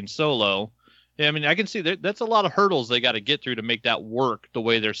multiplayer playing solo. Yeah, I mean, I can see that's a lot of hurdles they got to get through to make that work the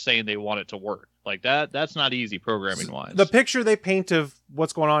way they're saying they want it to work. Like that's not easy programming wise. The picture they paint of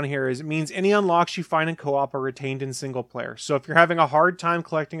what's going on here is it means any unlocks you find in co-op are retained in single player. So if you're having a hard time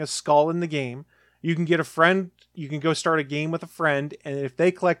collecting a skull in the game, you can get a friend, you can go start a game with a friend, and if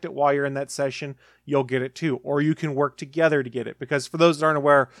they collect it while you're in that session, you'll get it too. Or you can work together to get it. Because for those that aren't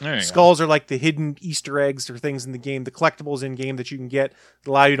aware, skulls are like the hidden Easter eggs or things in the game, the collectibles in game that you can get that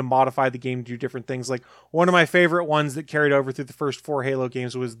allow you to modify the game to do different things. Like one of my favorite ones that carried over through the first 4 Halo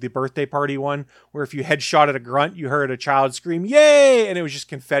games was the birthday party one, where if you headshot at a grunt, you heard a child scream, "Yay!" And it was just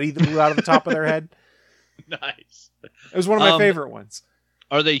confetti that blew out of the top of their head. Nice. It was one of my favorite ones.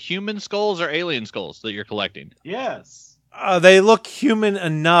 Are they human skulls or alien skulls that you're collecting? Yes. They look human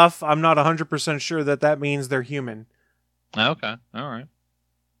enough. I'm not 100% sure that means they're human. Okay. All right.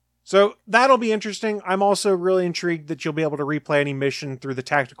 So that'll be interesting. I'm also really intrigued that you'll be able to replay any mission through the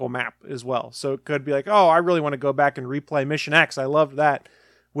tactical map as well. So it could be like, oh, I really want to go back and replay Mission X. I loved that.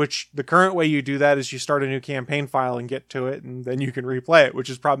 Which the current way you do that is you start a new campaign file and get to it, and then you can replay it, which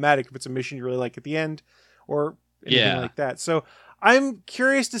is problematic if it's a mission you really like at the end or anything like that. So I'm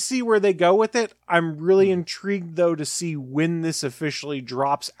curious to see where they go with it. I'm really intrigued, though, to see when this officially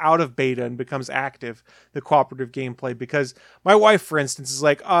drops out of beta and becomes active, the cooperative gameplay. Because my wife, for instance, is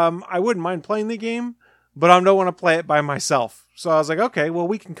like, I wouldn't mind playing the game, but I don't want to play it by myself. So I was like, okay, well,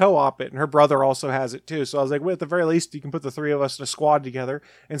 we can co-op it. And her brother also has it, too. So I was like, well, at the very least, you can put the 3 of us in a squad together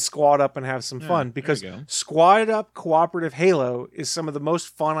and squad up and have some fun. Because squad up cooperative Halo is some of the most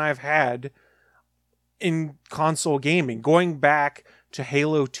fun I've had in console gaming. Going back to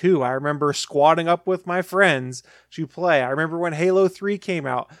Halo 2, I remember squatting up with my friends to play. I remember when Halo 3 came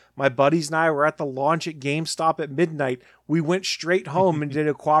out, my buddies and I were at the launch at GameStop at midnight. We went straight home and did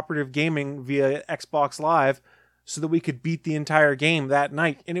a cooperative gaming via Xbox Live so that we could beat the entire game that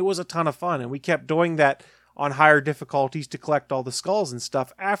night. And it was a ton of fun. And we kept doing that on higher difficulties to collect all the skulls and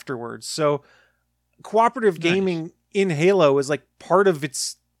stuff afterwards. So cooperative gaming in Halo is like part of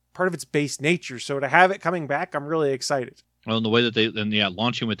its base nature. So to have it coming back, I'm really excited. Well, and the way that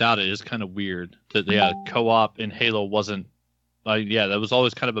launching without it is kind of weird. That co-op in Halo wasn't. That was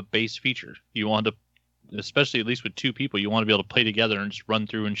always kind of a base feature. You wanted to, especially at least with 2 people, you want to be able to play together and just run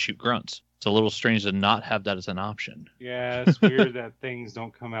through and shoot grunts. It's a little strange to not have that as an option. Yeah, it's weird that things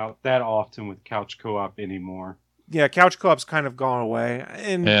don't come out that often with couch co-op anymore. Yeah, couch co-op's kind of gone away.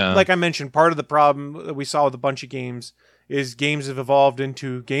 And like I mentioned, part of the problem that we saw with a bunch of games is games have evolved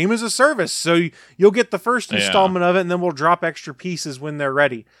into game as a service. So you'll get the first installment of it, and then we'll drop extra pieces when they're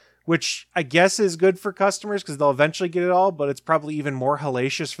ready, which I guess is good for customers because they'll eventually get it all, but it's probably even more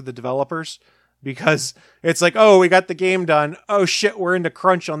hellacious for the developers because it's like, oh, we got the game done. Oh, shit, we're into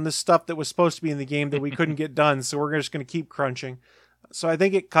crunch on this stuff that was supposed to be in the game that we couldn't get done, so we're just going to keep crunching. So I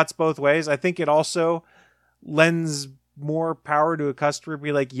think it cuts both ways. I think it also lends more power to a customer to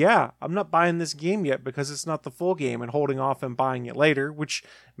be like, yeah, I'm not buying this game yet because it's not the full game, and holding off and buying it later, which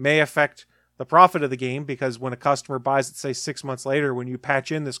may affect the profit of the game because when a customer buys it, say 6 months later, when you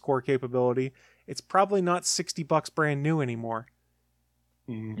patch in this core capability, it's probably not $60 brand new anymore.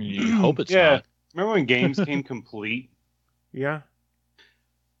 You hope it's Yeah. not. Remember when games came complete? Yeah.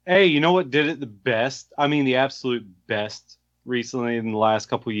 Hey, you know what did it the best? I mean, the absolute best recently in the last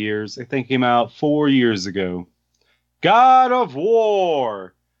couple years. I think it came out 4 years ago. God of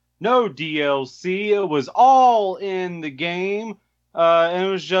War. No DLC. It was all in the game. And it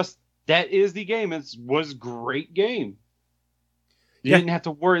was just, that is the game. It was a great game. You didn't have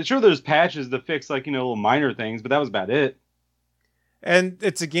to worry. Sure, there's patches to fix, like, little minor things, but that was about it. And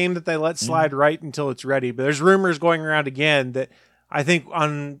it's a game that they let slide right until it's ready. But there's rumors going around again that I think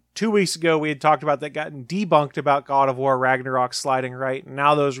on 2 weeks ago we had talked about that gotten debunked about God of War Ragnarok sliding right. And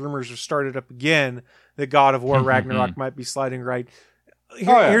now those rumors are started up again that God of War Ragnarok might be sliding right.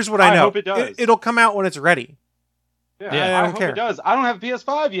 Here's what I know. Hope it does. It'll come out when it's ready. Yeah, I hope it does. I don't have a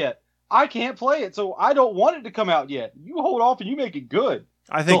PS5 yet. I can't play it, so I don't want it to come out yet. You hold off and you make it good.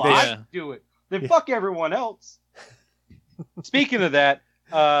 I think I do it. Then fuck everyone else. Speaking of that,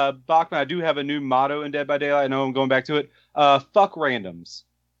 Bachman, I do have a new motto in Dead by Daylight. I know I'm going back to it. Fuck randoms.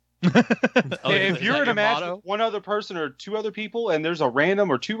 If you're in a match with one other person or two other people and there's a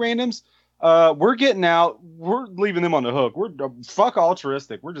random or two randoms, we're getting out. We're leaving them on the hook. We're fuck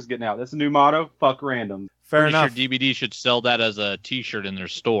altruistic. We're just getting out. That's a new motto. Fuck randoms. Fair enough. Sure DBD should sell that as a T-shirt in their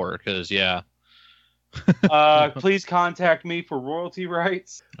store because please contact me for royalty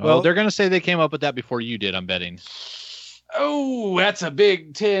rights. Well, they're gonna say they came up with that before you did. I'm betting. Oh, that's a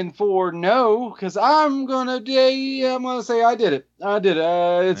big 10-4 no, because I'm gonna say I did it. I did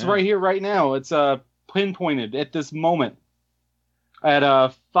it. It's right here, right now. It's pinpointed at this moment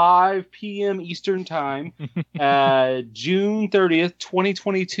at 5 p.m. Eastern Time, June 30th,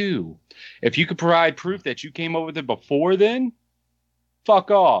 2022. If you could provide proof that you came up with it before then, fuck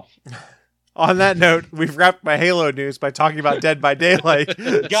off. On that note, we've wrapped my Halo news by talking about Dead by Daylight.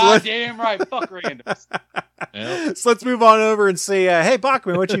 Goddamn right, fuck randoms. Yep. So let's move on over and say, hey,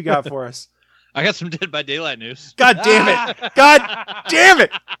 Bachman, what you got for us? I got some Dead by Daylight news. God damn it. God damn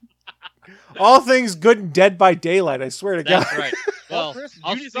it. All things good and Dead by Daylight, I swear to God. That's right. Well, Chris,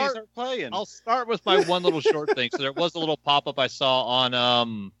 I'll start playing. I'll start with my one little short thing. So there was a little pop-up I saw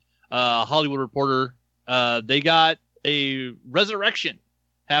on Hollywood Reporter. They got a resurrection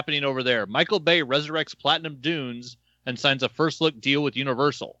happening over there. Michael Bay resurrects Platinum Dunes and signs a first-look deal with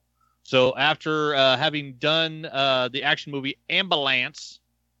Universal. So after having done the action movie Ambulance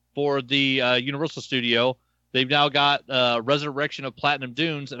for the Universal Studio, they've now got Resurrection of Platinum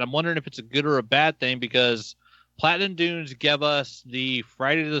Dunes, and I'm wondering if it's a good or a bad thing because Platinum Dunes gave us the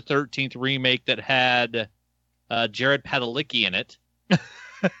Friday the 13th remake that had Jared Padalecki in it.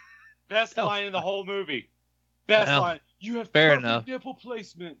 Best line in the whole movie. Best line. You have fair perfect enough. nipple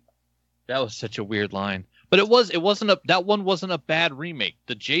placement. That was such a weird line. But that one wasn't a bad remake.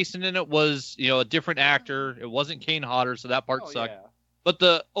 The Jason in it was, a different actor. It wasn't Kane Hodder, so that part sucked. Yeah. But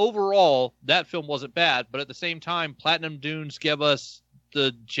the overall, that film wasn't bad. But at the same time, Platinum Dunes gave us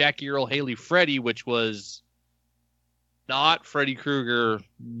the Jackie Earle Haley Freddy, which was not Freddy Krueger,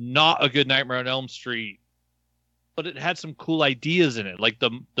 not a good Nightmare on Elm Street, but it had some cool ideas in it, like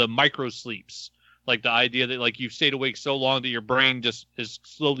the micro sleeps, like the idea that like you've stayed awake so long that your brain just is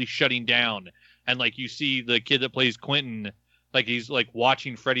slowly shutting down, and like you see the kid that plays Quentin, like he's like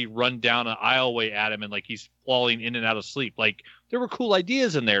watching Freddy run down an aisleway at him, and like he's falling in and out of sleep. Like there were cool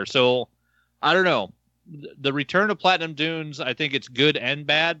ideas in there. So I don't know. The Return of Platinum Dunes, I think it's good and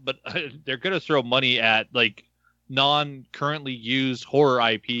bad, but they're gonna throw money at like non-currently used horror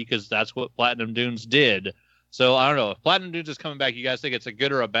IP because that's what Platinum Dunes did. So I don't know if Platinum Dunes is coming back. You guys think it's a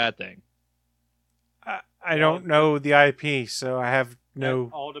good or a bad thing? I don't know the IP, so I have no.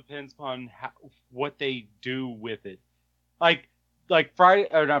 It all depends upon what they do with it. Like Nightmare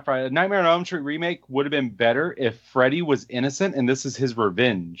on Elm Street remake would have been better if Freddy was innocent and this is his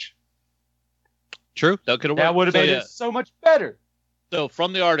revenge. True, that could have worked. That would have made it so much better. So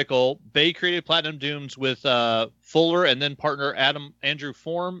from the article, Bay created Platinum Dunes with Fuller and then partner Andrew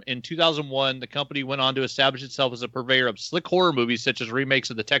Form. In 2001, the company went on to establish itself as a purveyor of slick horror movies such as remakes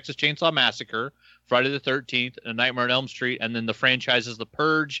of the Texas Chainsaw Massacre, Friday the 13th, and Nightmare on Elm Street, and then the franchises The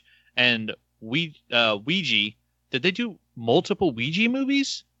Purge and Ouija. Did they do multiple Ouija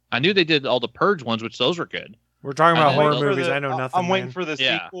movies? I knew they did all the Purge ones, which those were good. We're talking about horror movies. I know nothing. I'm waiting for the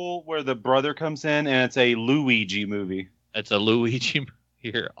sequel where the brother comes in and it's a Luigi movie. It's a Luigi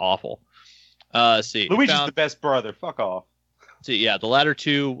here. Awful. See, Luigi's the best brother. Fuck off. See, yeah, the latter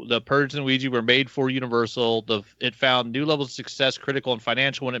two, The Purge and Ouija, were made for Universal. It found new levels of success, critical and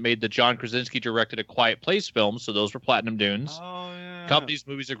financial, when it made the John Krasinski directed A Quiet Place films. So those were Platinum Dunes. Oh yeah. Company's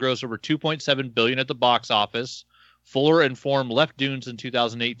movies have grossed over $2.7 billion at the box office. Fuller and Form left Dunes in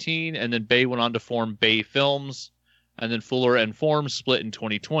 2018, and then Bay went on to form Bay Films. and then Fuller and Forms split in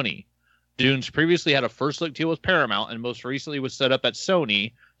 2020. Dunes previously had a first-look deal with Paramount and most recently was set up at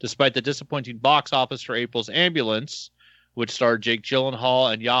Sony, despite the disappointing box office for April's Ambulance, which starred Jake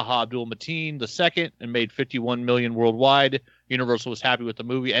Gyllenhaal and Yahya Abdul-Mateen II and made $51 million worldwide. Universal was happy with the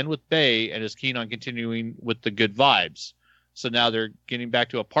movie and with Bay and is keen on continuing with the good vibes. So now they're getting back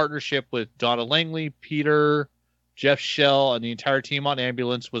to a partnership with Donna Langley, Peter, Jeff Shell, and the entire team on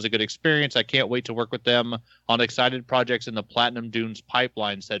Ambulance. Was a good experience. I can't wait to work with them on excited projects in the Platinum Dunes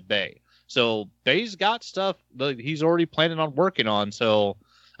pipeline, said Bay. So Bay's got stuff that he's already planning on working on. So,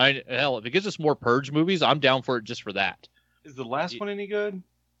 hell, if it gives us more Purge movies, I'm down for it just for that. Is the last one any good?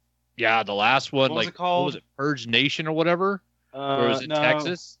 Yeah, the last one, what was it called? What was it, Purge Nation or whatever? Or was it no.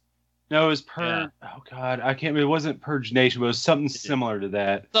 Texas? No, it was Purge. Yeah. Oh God, I can't. It wasn't Purge Nation, but it was something similar to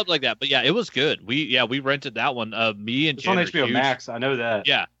that. Something like that. But yeah, it was good. We rented that one. Me and it's on HBO Max. I know that.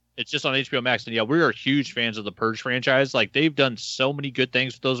 Yeah, it's just on HBO Max, and yeah, we are huge fans of the Purge franchise. Like they've done so many good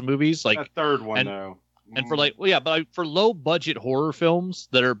things with those movies. Like that third one though. And for but for low budget horror films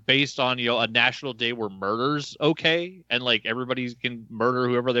that are based on, a national day where murder's okay and like everybody can murder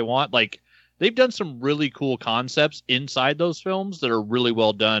whoever they want, like they've done some really cool concepts inside those films that are really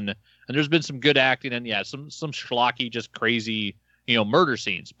well done. And there's been some good acting and some schlocky, just crazy, murder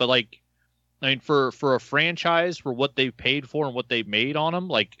scenes. But like, I mean, for a franchise, for what they've paid for and what they've made on them,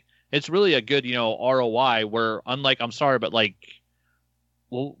 like it's really a good, ROI where unlike, I'm sorry, but like,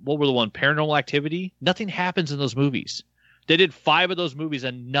 well, what were the one? Paranormal Activity? Nothing happens in those movies. They did 5 of those movies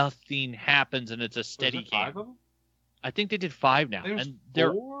and nothing happens, and it's a steady cam. 5 of them? I think they did 5 now, and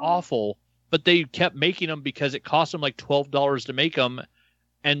they're awful. But they kept making them because it cost them like $12 to make them,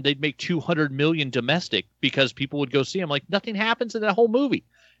 and they'd make $200 million domestic because people would go see them. Like nothing happens in that whole movie.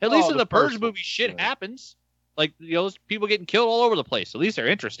 At least in the Purge movie, shit happens. Like people getting killed all over the place. At least they're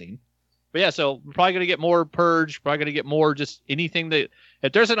interesting. But yeah, so we're probably going to get more Purge, probably going to get more just anything that,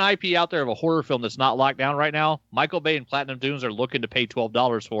 if there's an IP out there of a horror film that's not locked down right now, Michael Bay and Platinum Dunes are looking to pay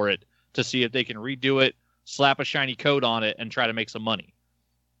 $12 for it to see if they can redo it, slap a shiny coat on it, and try to make some money.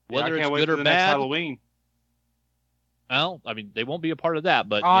 Whether it's good or bad. Next Halloween. Well, I mean, they won't be a part of that,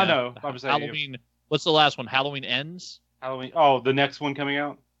 but I know. I'm saying Halloween. What's the last one? Halloween Ends? Halloween. Oh, the next one coming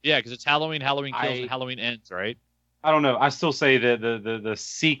out? Yeah, because it's Halloween Kills, and Halloween Ends, right? I don't know. I still say that the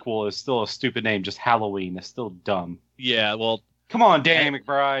sequel is still a stupid name. Just Halloween. It's still dumb. Yeah, well. Come on, Danny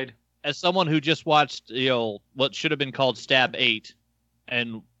McBride. As someone who just watched, what should have been called Stab 8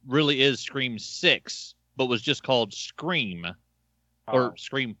 and really is Scream 6, but was just called Scream or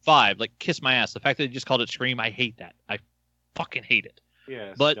Scream 5, like kiss my ass. The fact that they just called it Scream, I hate that. I fucking hate it.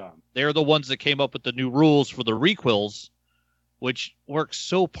 Yeah, but dumb. They're the ones that came up with the new rules for the requels, which works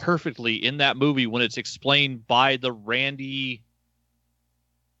so perfectly in that movie when it's explained by the Randy,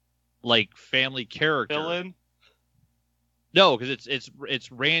 family character. Villain? No, because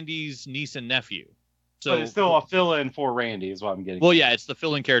it's Randy's niece and nephew. So but it's still a fill-in for Randy, is what I'm getting. Well, yeah, it's the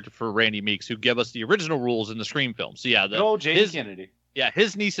fill-in character for Randy Meeks, who gave us the original rules in the Scream film. So yeah, James Kennedy. Yeah,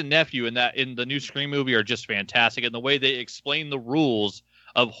 his niece and nephew in the new Scream movie are just fantastic, and the way they explain the rules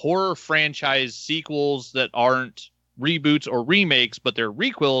of horror franchise sequels that aren't reboots or remakes, but they're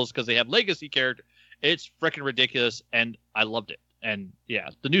requels because they have legacy character. It's freaking ridiculous, and I loved it. And yeah,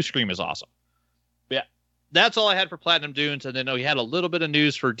 the new Scream is awesome. But yeah, that's all I had for Platinum Dunes. And then we had a little bit of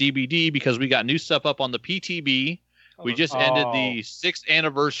news for DBD because we got new stuff up on the PTB. We just ended the 6th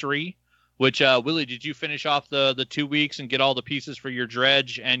anniversary, which Willie, did you finish off the 2 weeks and get all the pieces for your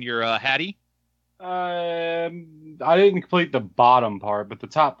Dredge and your Hattie? I didn't complete the bottom part, but the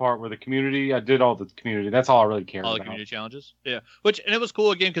top part where the community, I did all the community. That's all I really care about. All the community challenges? Yeah. And it was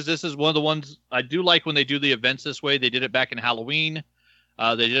cool, again, because this is one of the ones I do like when they do the events this way. They did it back in Halloween.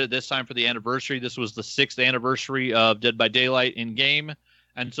 They did it this time for the anniversary. This was the 6th anniversary of Dead by Daylight in-game.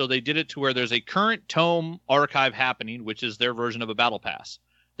 And so they did it to where there's a current tome archive happening, which is their version of a battle pass.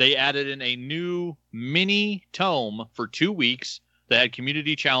 They added in a new mini tome for 2 weeks. They had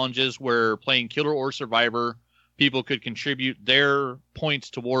community challenges where playing Killer or Survivor, people could contribute their points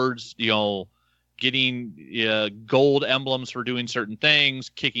towards, getting gold emblems for doing certain things,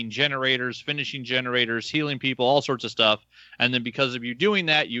 kicking generators, finishing generators, healing people, all sorts of stuff. And then because of you doing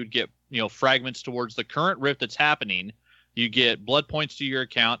that, you'd get, fragments towards the current rift that's happening. You get blood points to your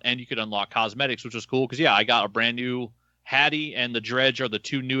account, and you could unlock cosmetics, which was cool because, I got a brand new Hattie and the Dredge are the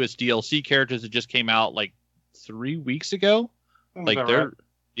 2 newest DLC characters that just came out 3 weeks ago. They're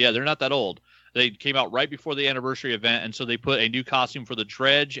not that old. They came out right before the anniversary event, and so they put a new costume for the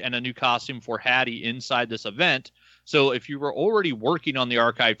Dredge and a new costume for Hattie inside this event. So if you were already working on the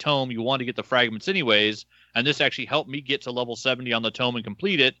archive tome, you wanted to get the fragments anyways, and this actually helped me get to level 70 on the tome and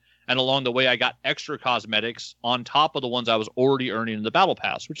complete it, And along the way, I got extra cosmetics on top of the ones I was already earning in the Battle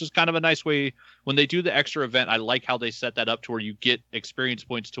Pass, which is kind of a nice way. When they do the extra event, I like how they set that up to where you get experience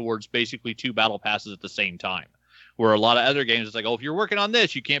points towards basically 2 Battle Passes at the same time. Where a lot of other games, it's like, oh, if you're working on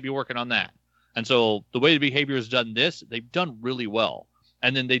this, you can't be working on that. And so the way the behavior has done this, they've done really well.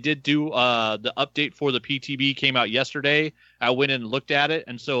 And then they did do the update for the PTB came out yesterday. I went in and looked at it.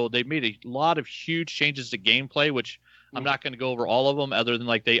 And so they made a lot of huge changes to gameplay, which I'm not going to go over all of them other than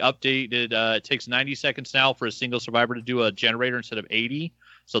like they updated. It takes 90 seconds now for a single survivor to do a generator instead of 80.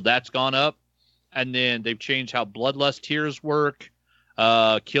 So that's gone up. And then they've changed how bloodlust tiers work.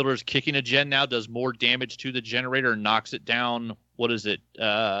 Killer's kicking a gen now does more damage to the generator and knocks it down. What is it?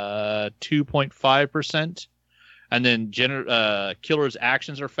 2.5%. And then Killer's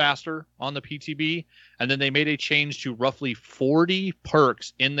actions are faster on the PTB. And then they made a change to roughly 40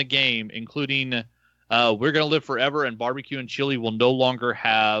 perks in the game, including We're Gonna Live Forever and Barbecue and Chili will no longer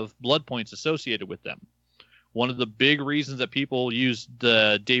have blood points associated with them. One of the big reasons that people use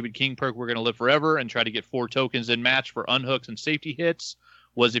the David King perk We're Gonna Live Forever and try to get 4 tokens in match for unhooks and safety hits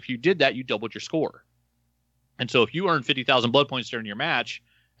was if you did that, you doubled your score. And so if you earned 50,000 blood points during your match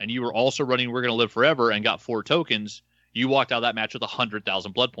and you were also running We're Gonna Live Forever and got 4 tokens, you walked out of that match with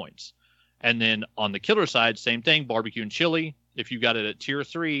 100,000 blood points. And then on the Killer side, same thing, Barbecue and Chili. If you got it at tier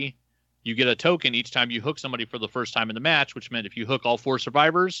 3, you get a token each time you hook somebody for the first time in the match, which meant if you hook all 4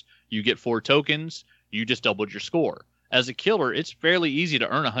 survivors, you get 4 tokens. You just doubled your score. As a Killer, it's fairly easy to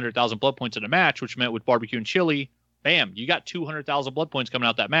earn 100,000 blood points in a match, which meant with Barbecue and Chili, bam, you got 200,000 blood points coming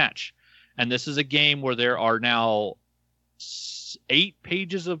out that match. And this is a game where there are now 8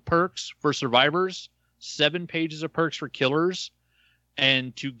 pages of perks for survivors, 7 pages of perks for killers.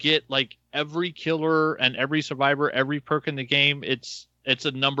 And to get like every killer and every survivor, every perk in the game, it's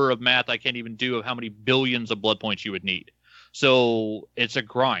a number of math I can't even do of how many billions of blood points you would need. So it's a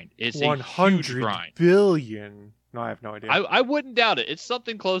grind. It's a huge grind. 100 billion. No, I have no idea. I wouldn't doubt it. It's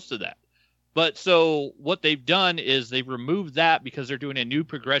something close to that. But so what they've done is they've removed that because they're doing a new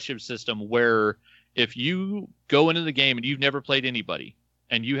progressive system where if you go into the game and you've never played anybody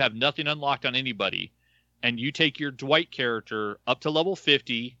and you have nothing unlocked on anybody and you take your Dwight character up to level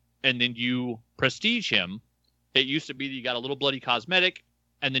 50 and then you prestige him, it used to be that you got a little bloody cosmetic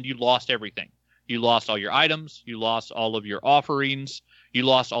and then you lost everything. You lost all your items, you lost all of your offerings, you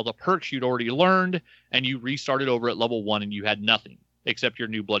lost all the perks you'd already learned, and you restarted over at level 1 and you had nothing except your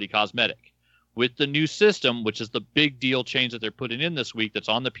new bloody cosmetic. With the new system, which is the big deal change that they're putting in this week that's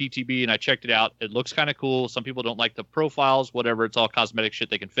on the PTB, and I checked it out, it looks kind of cool. Some people don't like the profiles, whatever, it's all cosmetic shit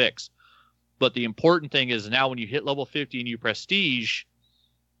they can fix. But the important thing is now when you hit level 50 and you prestige,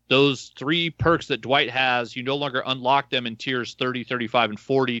 those 3 perks that Dwight has, you no longer unlock them in tiers 30, 35, and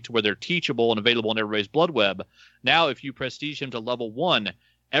 40 to where they're teachable and available in everybody's blood web. Now, if you prestige him to level 1,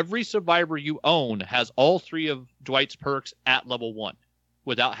 every survivor you own has all 3 of Dwight's perks at level 1.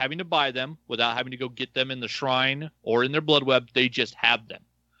 Without having to buy them, without having to go get them in the shrine or in their blood web, they just have them.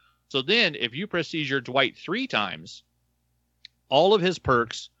 So then, if you prestige your Dwight 3 times, all of his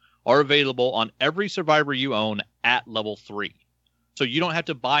perks are available on every survivor you own at level 3. So you don't have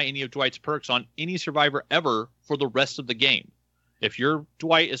to buy any of Dwight's perks on any survivor ever for the rest of the game. If your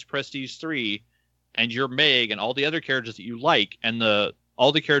Dwight is Prestige 3 and your Meg and all the other characters that you like and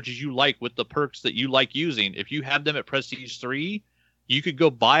all the characters you like with the perks that you like using, if you have them at Prestige 3, you could go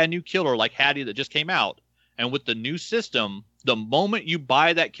buy a new killer like Hattie that just came out. And with the new system, the moment you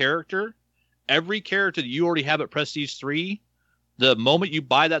buy that character, every character that you already have at Prestige 3, the moment you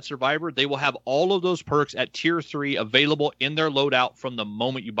buy that survivor, they will have all of those perks at tier 3 available in their loadout from the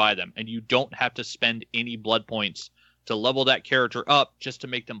moment you buy them. And you don't have to spend any blood points to level that character up just to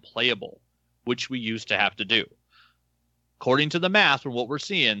make them playable, which we used to have to do. According to the math from what we're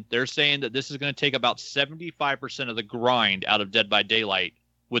seeing, they're saying that this is going to take about 75% of the grind out of Dead by Daylight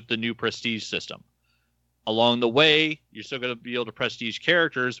with the new prestige system. Along the way, you're still going to be able to prestige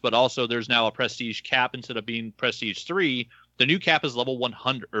characters, but also there's now a prestige cap instead of being prestige 3. The new cap is level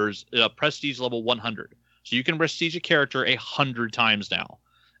 100, or prestige level 100. So you can prestige a character 100 times now.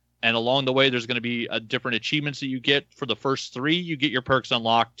 And along the way, there's going to be different achievements that you get. For the first 3, you get your perks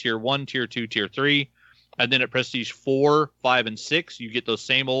unlocked, tier 1, tier 2, tier 3. And then at prestige 4, 5, and 6, you get those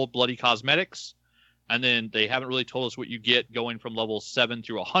same old bloody cosmetics. And then they haven't really told us what you get going from level 7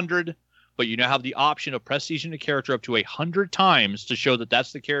 through 100. But you now have the option of prestiging a character up to 100 times to show that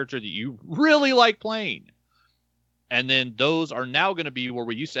that's the character that you really like playing. And then those are now going to be where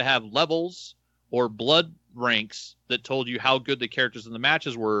we used to have levels or blood ranks that told you how good the characters in the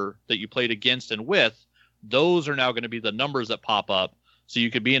matches were that you played against and with. Those are now going to be the numbers that pop up. So you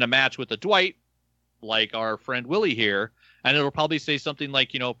could be in a match with a Dwight, like our friend Willie here, And it'll probably say something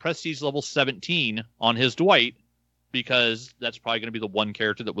like, Prestige level 17 on his Dwight, because that's probably going to be the one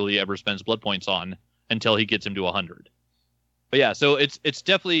character that Willie ever spends blood points on until he gets him to 100. But yeah, so it's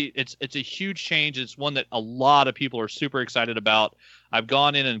definitely it's a huge change. It's one that a lot of people are super excited about. I've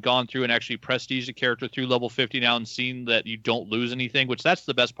gone through and actually prestiged a character through level 50 now and seen that you don't lose anything, which that's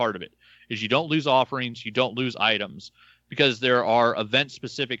the best part of it, is you don't lose offerings, you don't lose items, because there are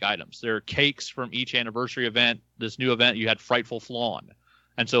event-specific items. There are cakes from each anniversary event. This new event, you had Frightful Flawn.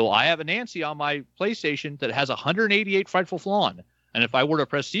 And so I have a Nancy on my PlayStation that has 188 Frightful Flawn. And if I were to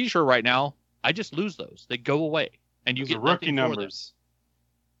prestige her right now, I just lose those. They go away. And you get rookie numbers.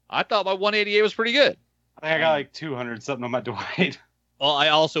 I thought my 188 was pretty good. I think I got like 200 something on my Dwight. Well, I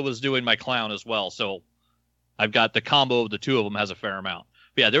also was doing my clown as well, so I've got the combo of the two of them has a fair amount.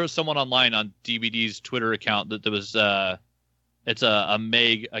 But yeah, there was someone online on DVD's Twitter account that there was it's a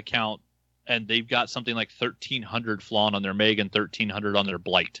Meg account, and they've got something like 1,300 Flawn on their Meg and 1,300 on their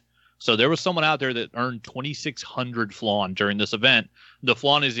Blight. So there was someone out there that earned 2,600 Flawn during this event. The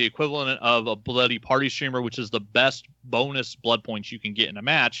Flawn is the equivalent of a Bloody Party Streamer, which is the best bonus blood points you can get in a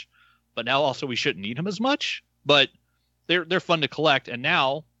match. But now also we shouldn't need them as much. But they're fun to collect. And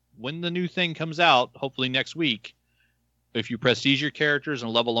now, when the new thing comes out, hopefully next week, if you prestige your characters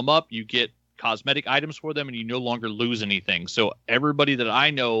and level them up, you get cosmetic items for them and you no longer lose anything. So everybody that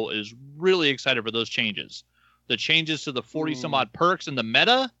I know is really excited for those changes. The changes to the 40-some-odd perks in the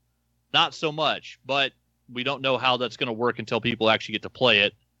meta, not so much, but we don't know how that's going to work until people actually get to play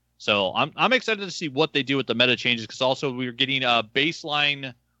it. So I'm excited to see what they do with the meta changes, because also we're getting a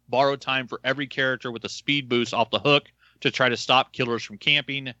baseline borrow time for every character with a speed boost off the hook to try to stop killers from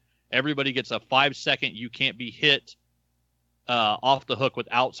camping. Everybody gets a 5-second you can't be hit off the hook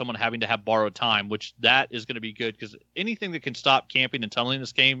without someone having to have borrowed time, which that is going to be good, because anything that can stop camping and tunneling in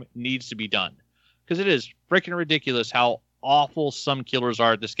this game needs to be done, because it is freaking ridiculous how awful some killers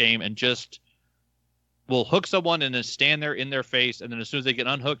are at this game, and just will hook someone and then stand there in their face, and then as soon as they get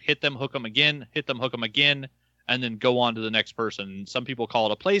unhooked, hit them, hook them again, and then go on to the next person. Some people call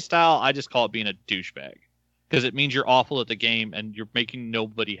it a play style. I just call it being a douchebag, because it means you're awful at the game and you're making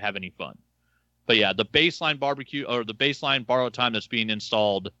nobody have any fun. But yeah, the baseline barbecue or the baseline borrow time that's being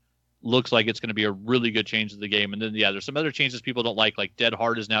installed looks like it's going to be a really good change to the game. And then yeah, there's some other changes people don't like Dead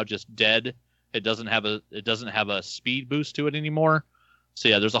Hard is now just dead. It doesn't have a speed boost to it anymore. So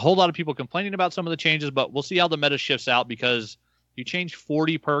yeah, there's a whole lot of people complaining about some of the changes, but we'll see how the meta shifts out, because you change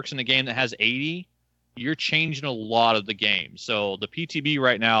 40 perks in a game that has 80, you're changing a lot of the game. So the PTB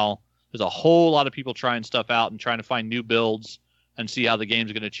right now, there's a whole lot of people trying stuff out and trying to find new builds and see how the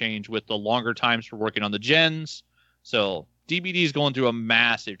game's going to change with the longer times for working on the gens. So DBD is going through a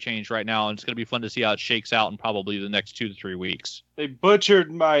massive change right now, and it's going to be fun to see how it shakes out in probably the next 2 to 3 weeks. They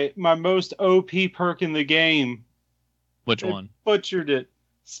butchered my most OP perk in the game. Which one? Butchered it.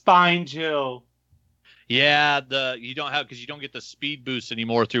 Spine Chill. Yeah, you don't get the speed boost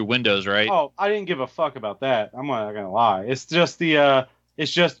anymore through Windows, right? Oh, I didn't give a fuck about that. I'm not gonna lie. It's just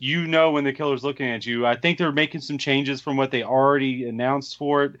when the killer's looking at you. I think they're making some changes from what they already announced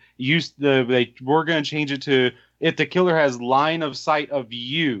for it. They were gonna change it to if the killer has line of sight of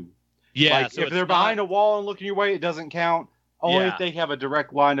you. Yeah, like so if they're behind a wall and looking your way, it doesn't count. Only if they have a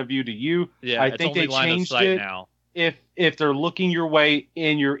direct line of view to you. Yeah, I think they changed it now. If they're looking your way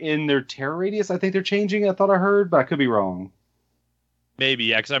and you're in their terror radius, I think they're changing. I thought I heard, but I could be wrong. Maybe,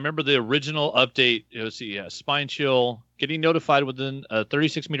 yeah, because I remember the original update. Spine Chill, getting notified within a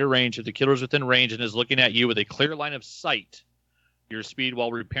 36-meter range if the killer's within range and is looking at you with a clear line of sight. Your speed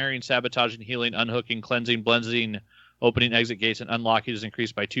while repairing, sabotaging, healing, unhooking, cleansing, blending, opening exit gates, and unlocking is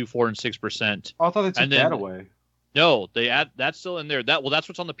increased by 2%, 4%, and 6%. Oh, I thought they took that away. No, that's still in there. That's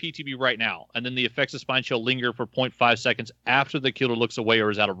what's on the PTB right now. And then the effects of Spine Chill linger for 0.5 seconds after the killer looks away or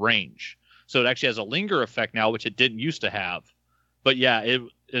is out of range. So it actually has a linger effect now, which it didn't used to have. But yeah,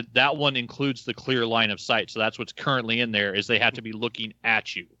 that one includes the clear line of sight. So that's what's currently in there, is they have to be looking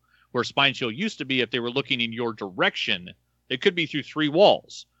at you. Where Spine Chill used to be, if they were looking in your direction, it could be through 3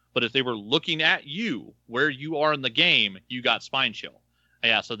 walls. But if they were looking at you, where you are in the game, you got Spine Chill.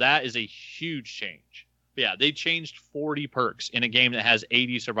 Yeah, so that is a huge change. But yeah, they changed 40 perks in a game that has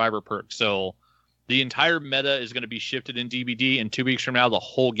 80 survivor perks. So the entire meta is going to be shifted in DBD, and 2 weeks from now, the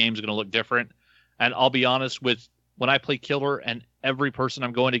whole game is going to look different. And I'll be honest with, when I play Killer and every person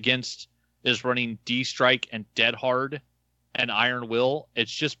I'm going against is running D-Strike and Dead Hard and Iron Will,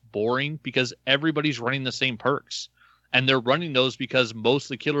 it's just boring because everybody's running the same perks. And they're running those because most of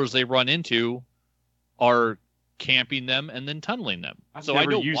the killers they run into are camping them and then tunneling them. I've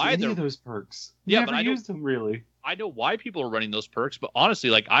never used any of those perks. Yeah, but I used them really. I know why people are running those perks, but honestly,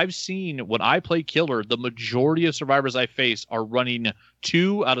 like I've seen when I play killer, the majority of survivors I face are running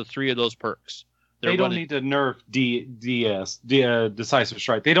 2 out of 3 of those perks. They don't need to nerf decisive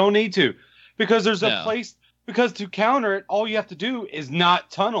strike. They don't need to, because there's a place. Because to counter it, all you have to do is not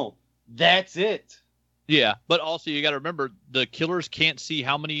tunnel. That's it. Yeah, but also you got to remember the killers can't see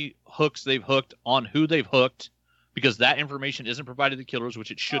how many hooks they've hooked on who they've hooked, because that information isn't provided to killers,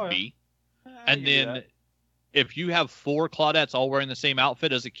 which it should be. And then if you have 4 Claudettes all wearing the same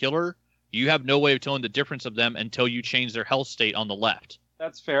outfit as a killer, you have no way of telling the difference of them until you change their health state on the left.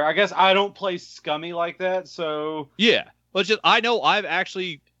 That's fair. I guess I don't play scummy like that, so... Yeah. But just I know I've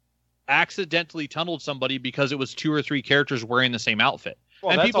actually accidentally tunneled somebody because it was 2 or 3 characters wearing the same outfit.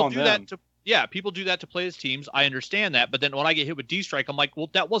 Well, and that's people on do them. that to... Yeah, people do that to play as teams. I understand that. But then when I get hit with D-Strike, I'm like,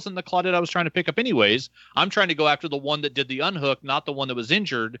 well, that wasn't the Claudette I was trying to pick up anyways. I'm trying to go after the one that did the unhook, not the one that was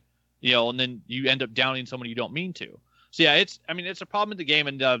injured. And then you end up downing someone you don't mean to. So yeah, it's a problem in the game,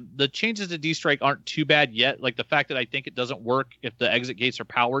 and the changes to D-Strike aren't too bad yet. Like the fact that I think it doesn't work if the exit gates are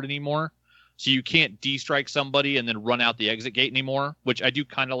powered anymore. So you can't D-Strike somebody and then run out the exit gate anymore, which I do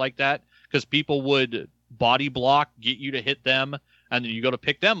kind of like that, because people would body block, get you to hit them, and then you go to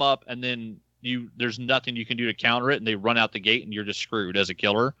pick them up, and then there's nothing you can do to counter it, and they run out the gate, and you're just screwed as a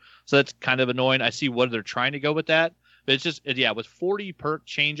killer. So that's kind of annoying. I see what they're trying to go with that. But it's just, with 40 perk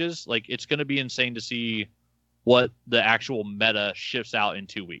changes, like it's going to be insane to see what the actual meta shifts out in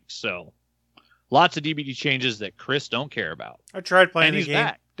 2 weeks. So lots of DBD changes that Chris don't care about. I tried playing And the he's game.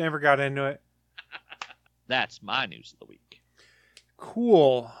 back. Never got into it. That's my news of the week.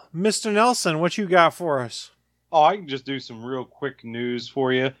 Cool. Mr. Nelson, what you got for us? Oh, I can just do some real quick news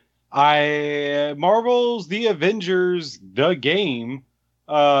for you. Marvel's The Avengers, the game,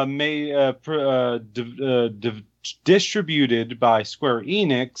 distributed by Square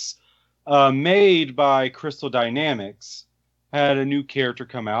Enix, made by Crystal Dynamics, had a new character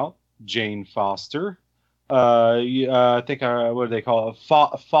come out, Jane Foster. I think what do they call it?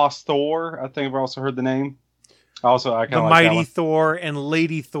 Thor. I think I've also heard the name. I kind of the like Mighty Thor and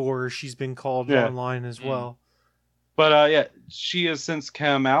Lady Thor. She's been called online as well. But she has since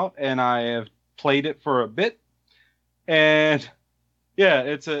come out, and I have played it for a bit, and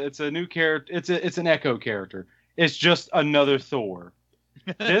it's a new character. It's an Echo character. It's just another Thor.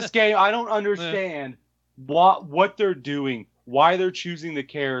 This game, I don't understand what they're doing, why they're choosing the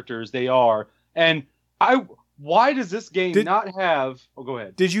characters they are, and why does this game not have... Oh, go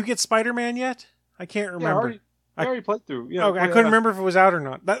ahead. Did you get Spider-Man yet? I can't remember. I already played through. Okay, I couldn't remember if it was out or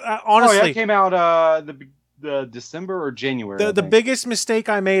not. Honestly, it came out the December or January. The biggest mistake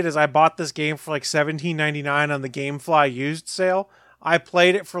I made is I bought this game for like $17.99 on the GameFly used sale. I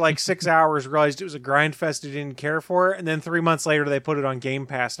played it for like 6 hours, realized it was a grind fest, I didn't care for it, and then 3 months later they put it on Game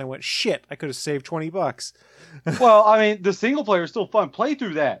Pass, and I went, shit, I could have saved $20. Well, I mean, the single player is still fun. Play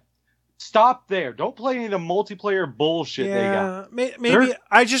through that. Stop there. Don't play any of the multiplayer bullshit they got. Maybe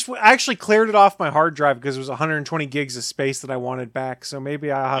I actually cleared it off my hard drive because it was 120 gigs of space that I wanted back, so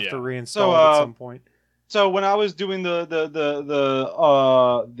maybe I'll have to reinstall it at some point. So when I was doing the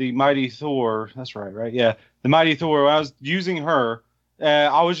Mighty Thor, that's right? Yeah, the Mighty Thor. When I was using her,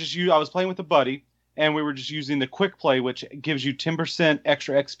 I was playing with a buddy, and we were just using the quick play, which gives you 10%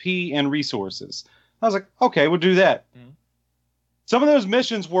 extra XP and resources. I was like, okay, we'll do that. Mm-hmm. Some of those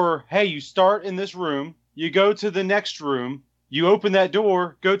missions were, hey, you start in this room, you go to the next room, you open that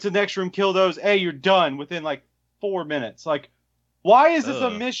door, go to the next room, kill those. Hey, you're done within like 4 minutes. Like, why is this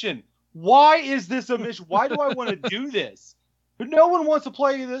a mission? Why is this a mission? Why do I want to do this? But no one wants to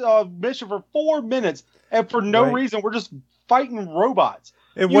play the mission for 4 minutes, and for no reason. We're just fighting robots.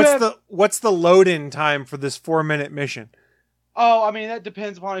 And what's the load-in time for this 4-minute mission? Oh, I mean, that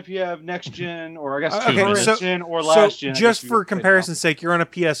depends upon if you have next gen or I guess current gen or last gen. Just for comparison's sake, you're on a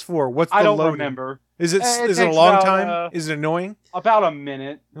PS4. What's the load-in? I don't remember. Is it a long time? Is it annoying? About a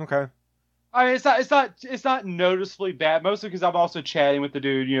minute. Okay. I mean, it's not noticeably bad. Mostly because I'm also chatting with the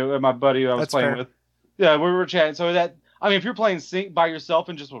dude, my buddy who I was playing with. Yeah, we were chatting. So if you're playing sync by yourself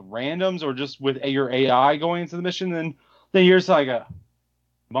and just with randoms or just with your AI going into the mission, then you're just like,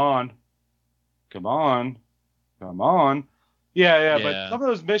 come on. Yeah, but some of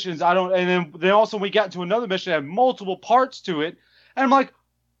those missions I don't. And then also we got to another mission that had multiple parts to it, and I'm like,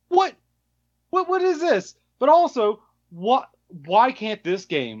 what is this? But also, why can't this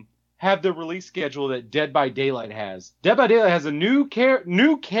game have the release schedule that Dead by Daylight has? Dead by Daylight has a new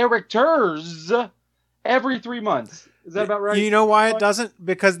characters every 3 months. Is that about right? You know why it doesn't?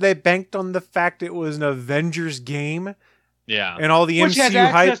 Because they banked on the fact it was an Avengers game. Yeah, and all the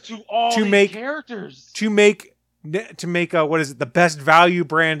MCU hype to make characters to make what is it, the best value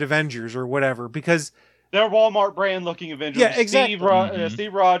brand Avengers or whatever, because They're Walmart brand looking Avengers. Yeah, exactly.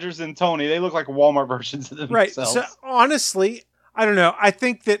 Steve Rogers and Tony, they look like Walmart versions of themselves. Right. So honestly, I don't know. I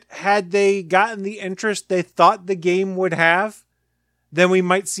think that had they gotten the interest they thought the game would have, then we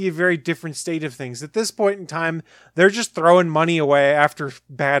might see a very different state of things. At this point in time, they're just throwing money away after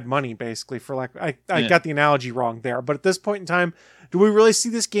bad money, basically. I got the analogy wrong there. But at this point in time, do we really see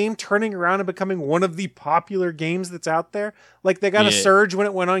this game turning around and becoming one of the popular games that's out there? Like, they got a surge when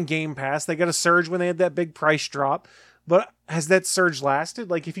it went on Game Pass. They got a surge when they had that big price drop. But has that surge lasted?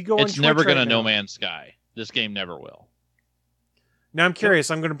 Like, if you go on Twitch, it's never going to No Man's Sky. This game never will. Now I'm curious.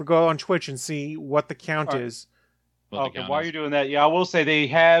 I'm going to go on Twitch and see what the count is. Okay, while you're doing that, I will say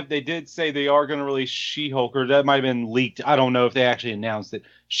they did say they are going to release She-Hulk, or that might have been leaked. I don't know if they actually announced it.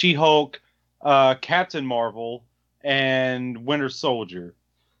 She-Hulk, Captain Marvel, and Winter Soldier.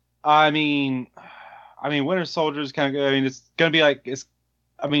 I mean, Winter Soldier is kind of. I mean, it's going to be like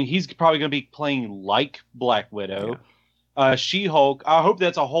he's probably going to be playing like Black Widow. Yeah. She-Hulk. I hope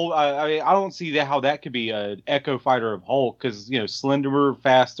that's a whole. I don't see how that could be an Echo Fighter of Hulk because slenderer,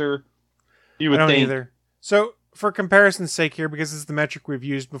 faster. You would I don't think either. So, for comparison's sake here, because this is the metric we've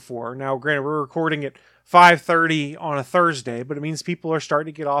used before. Now, granted, we're recording at 5:30 on a Thursday, but it means people are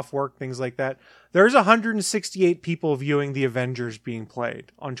starting to get off work, things like that. There's 168 people viewing the Avengers being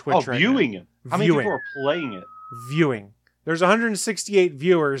played on Twitch right viewing now. it. How many people are playing it? Viewing. There's 168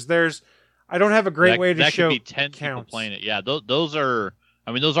 viewers. I don't have a great way to show could be 10 counts. people playing it. Yeah, those are.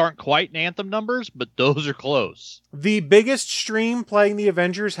 I mean, those aren't quite Anthem numbers, but those are close. The biggest stream playing the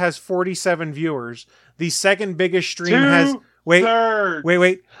Avengers has 47 viewers. The second biggest stream has...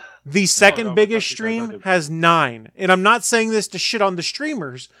 Wait. The second biggest stream has 9. And I'm not saying this to shit on the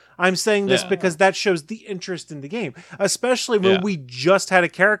streamers. I'm saying this because that shows the interest in the game. Especially when we just had a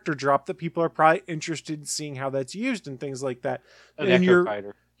character drop that people are probably interested in seeing how that's used and things like that. And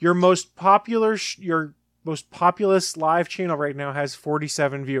your most popular... most populous live channel right now has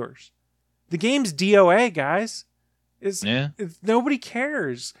 47 viewers. The game's DOA, guys. Nobody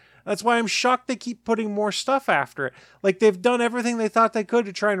cares. That's why I'm shocked they keep putting more stuff after it. Like, they've done everything they thought they could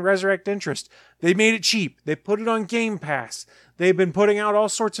to try and resurrect interest. They made it cheap. They put it on Game Pass. They've been putting out all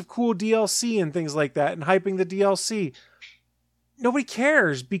sorts of cool DLC and things like that and hyping the DLC. Nobody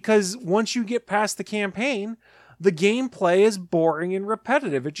cares because once you get past the campaign, the gameplay is boring and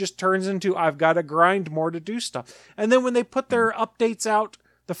repetitive. It just turns into, I've got to grind more to do stuff. And then when they put their updates out,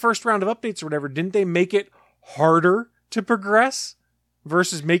 the first round of updates or whatever, didn't they make it harder to progress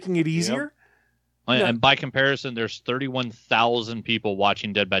versus making it easier? Yep. And by comparison, there's 31,000 people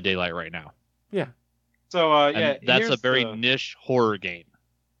watching Dead by Daylight right now. Yeah. So, that's a very niche horror game.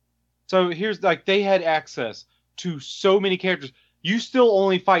 So here's, they had access to so many characters. You still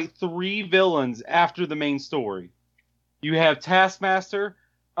only fight 3 villains after the main story. You have Taskmaster,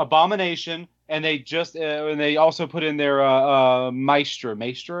 Abomination, and they just and they also put in their Maestro,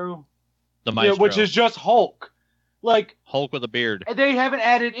 the Maestro, which is just Hulk, like Hulk with a beard. And they haven't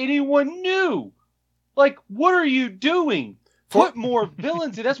added anyone new. Like, what are you doing? Put more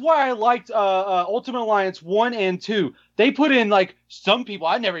villains in. That's why I liked Ultimate Alliance 1 and 2. They put in some people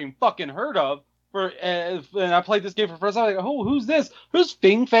I never even fucking heard of. And I played this game for the first time. I was like, oh, who's this? Who's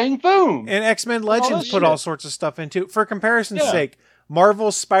Fing Fang Foom? And X-Men Legends put all sorts of stuff into. For comparison's sake,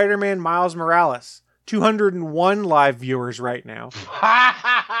 Marvel's Spider-Man Miles Morales, 201 live viewers right now.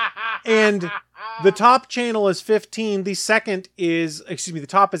 And the top channel is 15. The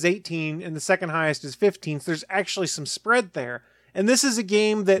top is 18, and the second highest is 15. So there's actually some spread there. And this is a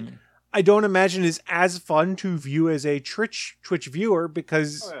game that I don't imagine is as fun to view as a Twitch viewer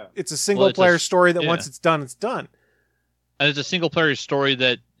because it's a single-player story that once it's done, it's done. And it's a single-player story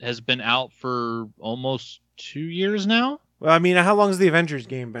that has been out for almost 2 years now. Well, I mean, how long has the Avengers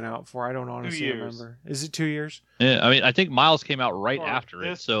game been out for? I don't honestly remember. Is it 2 years? Yeah, I mean, I think Miles came out right after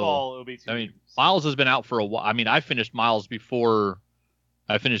it. So, fall, it'll be 2 years. Miles has been out for a while. I mean, I finished Miles before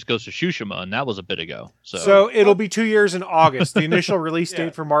I finished Ghost of Tsushima, and that was a bit ago. So it'll be 2 years in August. The initial release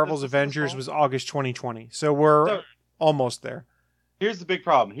date for Marvel's Avengers was August 2020. So we're almost there. Here's the big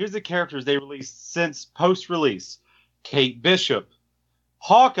problem. Here's the characters they released since post-release. Kate Bishop,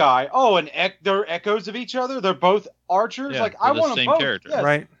 Hawkeye. Oh, and they're echoes of each other. They're both archers. Yeah, I want them both. Character. Yes,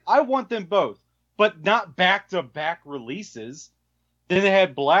 right. I want them both, but not back-to-back releases. Then they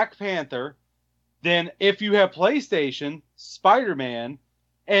had Black Panther. Then if you have PlayStation, Spider-Man.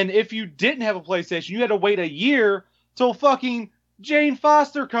 And if you didn't have a PlayStation, you had to wait a year till fucking Jane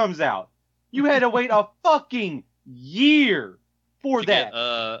Foster comes out. You had to wait a fucking year for that. Get,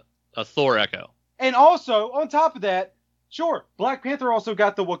 a Thor Echo. And also, on top of that, sure, Black Panther also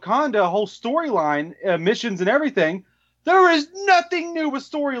got the Wakanda whole storyline, missions and everything. There is nothing new with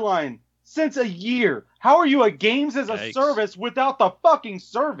storyline since a year. How are you a games as a service without the fucking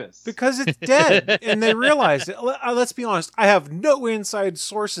service? Because it's dead, and they realized it. Let's be honest. I have no inside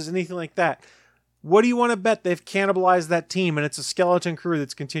sources, anything like that. What do you want to bet? They've cannibalized that team, and it's a skeleton crew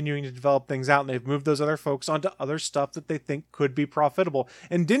that's continuing to develop things out, and they've moved those other folks onto other stuff that they think could be profitable.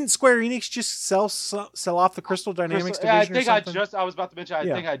 And didn't Square Enix just sell off the Crystal Dynamics division? I think I was about to mention. I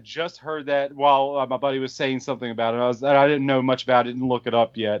think I just heard that while my buddy was saying something about it. I didn't know much about it, didn't look it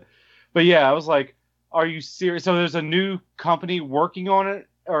up yet. But yeah, I was like, "Are you serious?" So there's a new company working on it,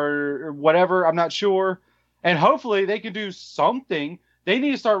 or whatever. I'm not sure, and hopefully they can do something. They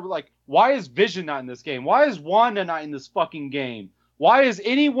need to start why is Vision not in this game? Why is Wanda not in this fucking game? Why is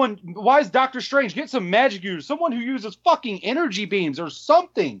Doctor Strange? Get some magic users, someone who uses fucking energy beams or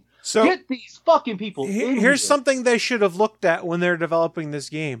something. So get these fucking people in Here's something they should have looked at when they're developing this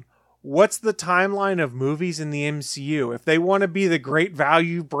game. What's the timeline of movies in the MCU? If they want to be the great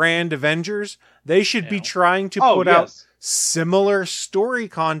value brand Avengers, they should be trying to put out similar story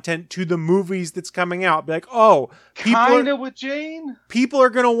content to the movies that's coming out. Be like, with Jane. People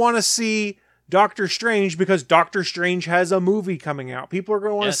are going to want to see Doctor Strange because Doctor Strange has a movie coming out. People are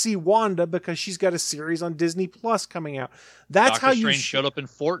going to want to see Wanda because she's got a series on Disney Plus coming out. That's Doctor how Strange showed up in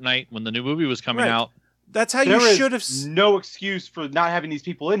Fortnite when the new movie was coming out. That's how you should have. No excuse for not having these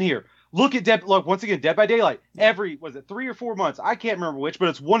people in here. Look at once again, Dead by Daylight. Every 3 or 4 months, I can't remember which, but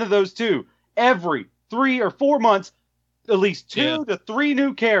it's one of those two. Every 3 or 4 months, at least 2 to 3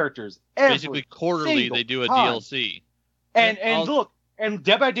 new characters. Basically quarterly, they do a DLC. And look, and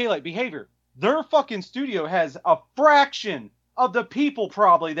Dead by Daylight behavior. Their fucking studio has a fraction of the people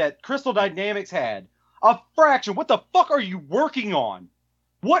probably that Crystal Dynamics had. A fraction. What the fuck are you working on?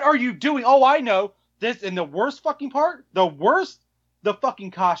 What are you doing? Oh, I know. This, and the worst fucking part, the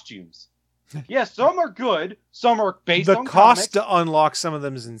fucking costumes. Yes, some are good. Some are based on the cost comics. to unlock some of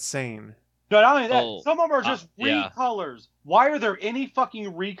them is insane. But not only that, some of them are just recolors. Why are there any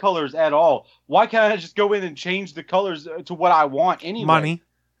fucking recolors at all? Why can't I just go in and change the colors to what I want anyway? Money.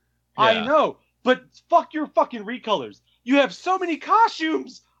 I know, but fuck your fucking recolors. You have so many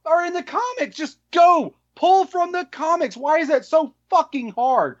costumes are in the comics. Just go. Pull from the comics. Why is that so fucking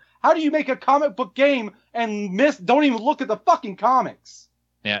hard? How do you make a comic book game and don't even look at the fucking comics?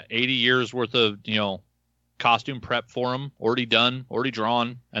 Yeah, 80 years worth of, costume prep for them, already done, already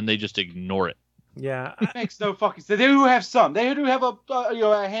drawn, and they just ignore it. Yeah. It makes no fucking sense. They do have some. They do have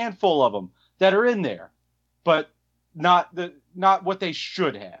a handful of them that are in there, but not what they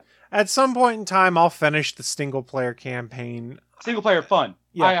should have. At some point in time, I'll finish the single player campaign. Single player fun.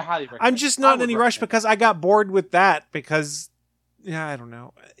 Yeah. I highly recommend. I'm just not in any rush because I got bored with that because I don't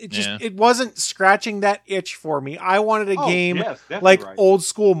know. It wasn't scratching that itch for me. I wanted a game like old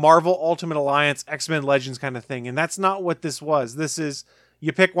school Marvel Ultimate Alliance, X-Men Legends kind of thing. And that's not what this was. This is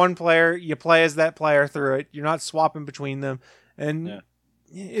you pick one player, you play as that player through it. You're not swapping between them. And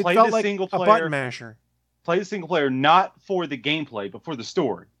it felt like a button masher. Play the single player not for the gameplay, but for the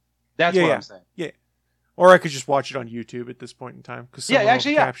story. That's what I'm saying. Yeah. Or I could just watch it on YouTube at this point in time.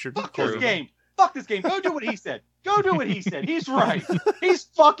 Captured fuck this game. Fuck this game. Go do what he said. He's right. He's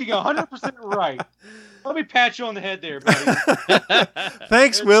fucking 100% right. Let me pat you on the head there, buddy.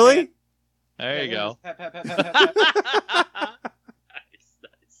 Thanks, Willie. There you go. Pat.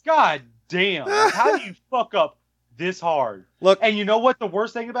 God damn. How do you fuck up this hard? Look, and you know what the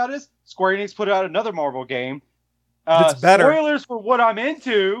worst thing about it is? Square Enix put out another Marvel game. It's better. Spoilers for what I'm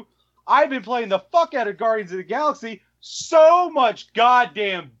into. I've been playing the fuck out of Guardians of the Galaxy. So much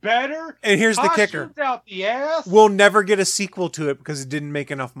goddamn better. And here's the kicker. Out the ass. We'll never get a sequel to it because it didn't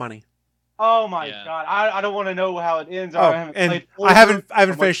make enough money. Oh my god. I don't want to know how it ends. I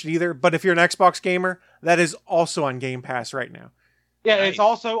haven't finished it either, but if you're an Xbox gamer, that is also on Game Pass right now. Yeah, nice. It's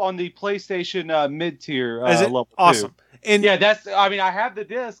also on the PlayStation mid-tier level. Awesome. And I have the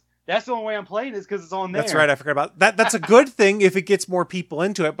disc. That's the only way I'm playing is because it's on there. That's right. I forgot about that. That's a good thing if it gets more people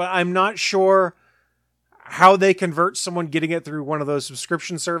into it, but I'm not sure how they convert someone getting it through one of those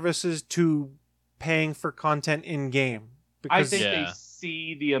subscription services to paying for content in game. I think they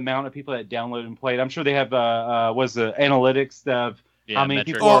see the amount of people that download and play it. I'm sure they have analytics of how many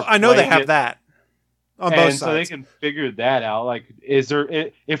people. Oh, I know they have that on both sides. So they can figure that out. Like,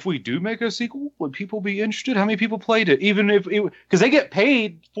 if we do make a sequel, would people be interested? How many people played it? Even if because they get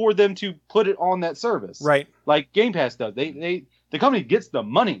paid for them to put it on that service, right? Like Game Pass does. The company gets the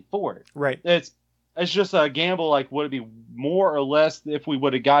money for it, right? It's just a gamble. Like, would it be more or less if we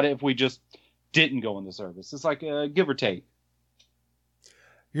would have got it if we just didn't go in the service? It's like give or take.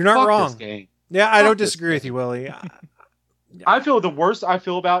 You're not wrong. This game. Yeah, I don't disagree with you, Willie. I feel the worst I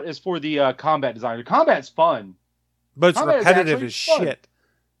feel about is for the combat design. The combat's fun, but it's repetitive as shit.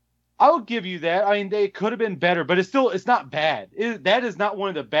 I'll give you that. I mean, they could have been better, but it's not bad. That is not one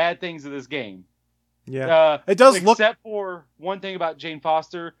of the bad things of this game. Yeah, it does look. Except for one thing about Jane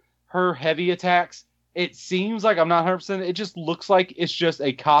Foster, her heavy attacks. It seems like I'm not 100%. It just looks like it's just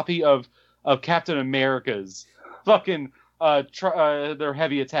a copy of Captain America's fucking their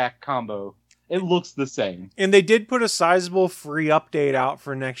heavy attack combo. It looks the same. And they did put a sizable free update out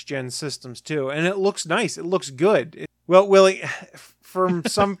for next gen systems too, and it looks nice. It looks good. Well, Willie, from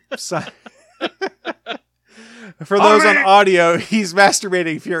some for those on audio, he's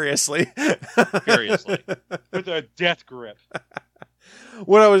masturbating furiously. Furiously. With a death grip.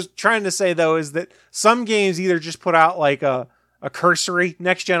 What I was trying to say, though, is that some games either just put out like a cursory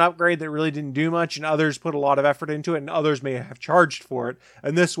next-gen upgrade that really didn't do much, and others put a lot of effort into it, and others may have charged for it.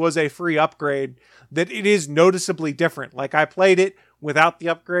 And this was a free upgrade that it is noticeably different. Like, I played it without the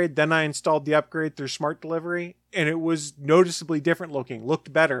upgrade, then I installed the upgrade through Smart Delivery, and it was noticeably different looking,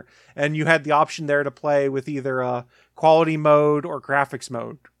 looked better. And you had the option there to play with either a quality mode or graphics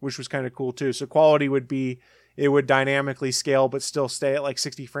mode, which was kind of cool too. So quality would be, it would dynamically scale but still stay at like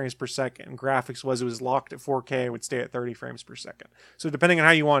 60 frames per second. And graphics it was locked at 4K and would stay at 30 frames per second. So depending on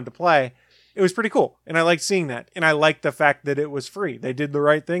how you wanted to play, it was pretty cool. And I liked seeing that. And I liked the fact that it was free. They did the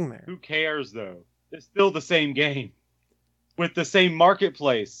right thing there. Who cares though? It's still the same game. With the same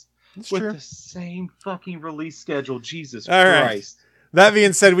marketplace. That's with true. the same fucking release schedule. Jesus All right. Christ. That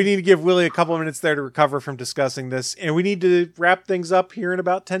being said, we need to give Willie a couple of minutes there to recover from discussing this. And we need to wrap things up here in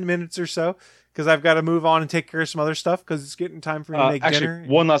about 10 minutes or so. Because I've got to move on and take care of some other stuff. Because it's getting time for me to make dinner.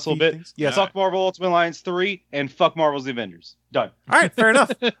 Actually, one last little bit. Yes. Fuck Marvel Ultimate Alliance 3 and fuck Marvel's The Avengers. Done. All right, fair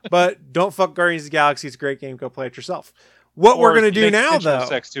enough. But don't fuck Guardians of the Galaxy. It's a great game. Go play it yourself. What we're going to do now, though.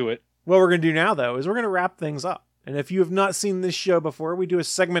 Sex to it. What we're going to do now, though, is we're going to wrap things up. And if you have not seen this show before, we do a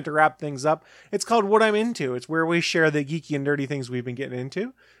segment to wrap things up. It's called What I'm Into. It's where we share the geeky and nerdy things we've been getting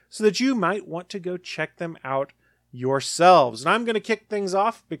into so that you might want to go check them out yourselves. And I'm going to kick things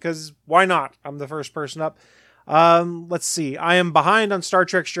off because why not? I'm the first person up. Let's see. I am behind on Star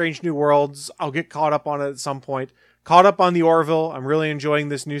Trek Strange New Worlds. I'll get caught up on it at some point. Caught up on The Orville. I'm really enjoying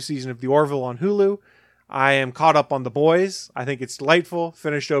this new season of The Orville on Hulu. I am caught up on The Boys. I think it's delightful.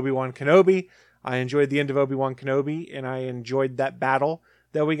 Finished Obi-Wan Kenobi. I enjoyed the end of Obi-Wan Kenobi, and I enjoyed that battle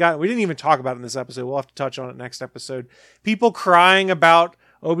that we got. We didn't even talk about it in this episode. We'll have to touch on it next episode. People crying about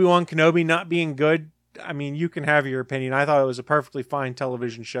Obi-Wan Kenobi not being good. I mean, you can have your opinion. I thought it was a perfectly fine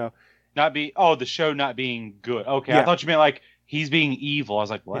television show. The show not being good. Okay, yeah. I thought you meant like he's being evil. I was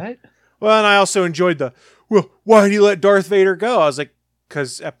like, what? Well, and I also enjoyed why did he let Darth Vader go? I was like,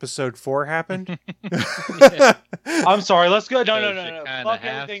 because episode 4 happened. I'm sorry. Let's go. No. Fuck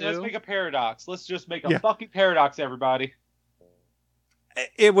everything. Let's make a paradox. Let's just make a fucking paradox, everybody.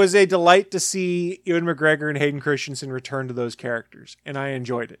 It was a delight to see Ewan McGregor and Hayden Christensen return to those characters, and I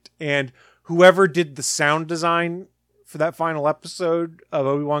enjoyed it. And whoever did the sound design for that final episode of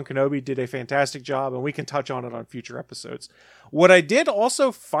Obi-Wan Kenobi did a fantastic job, and we can touch on it on future episodes. What I did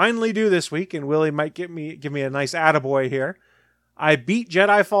also finally do this week, and Willie might give me a nice attaboy here, I beat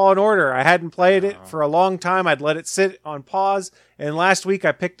Jedi Fallen Order. I hadn't played it for a long time. I'd let it sit on pause. And last week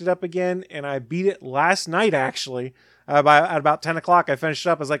I picked it up again and I beat it last night, actually. At about 10 o'clock, I finished it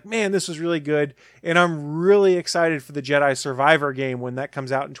up. I was like, man, this was really good. And I'm really excited for the Jedi Survivor game when that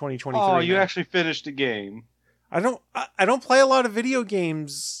comes out in 2023. Oh, you actually finished a game. I don't play a lot of video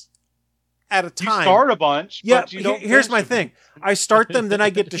games at a time. You start a bunch, but you don't. Here's my thing. I start them, then I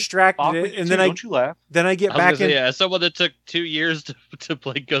get distracted, and then don't you laugh? Then I get back in. Yeah, someone that took 2 years to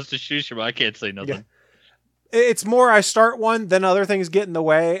play Ghost of Tsushima, I can't say nothing. Yeah. It's more I start one, then other things get in the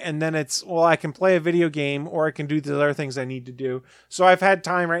way, and then it's, well, I can play a video game, or I can do the other things I need to do. So I've had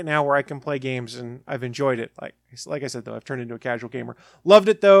time right now where I can play games, and I've enjoyed it. Like I said, though, I've turned into a casual gamer. Loved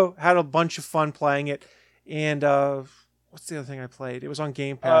it, though. Had a bunch of fun playing it. And what's the other thing I played? It was on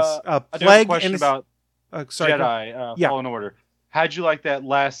Game Pass. I do have Plague a question about Jedi Fallen Order. How'd you like that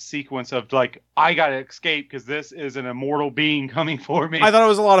last sequence of like, I gotta escape because this is an immortal being coming for me? I thought it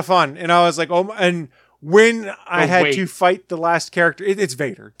was a lot of fun, and I was like, oh, and when I had to fight the last character, it's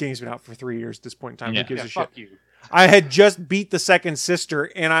Vader. Game's been out for 3 years at this point in time. Who gives a shit? Fuck you. I had just beat the second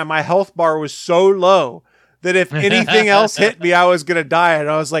sister, and my health bar was so low that if anything else hit me, I was gonna die. And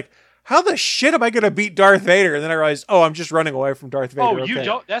I was like, how the shit am I going to beat Darth Vader? And then I realized, I'm just running away from Darth Vader. Oh, you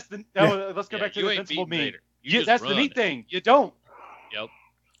don't? Let's go back to the invincible me. That's the neat thing. You don't. Yep.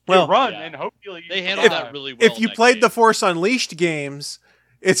 You run, and hopefully they handled that really well. If you played the Force Unleashed games,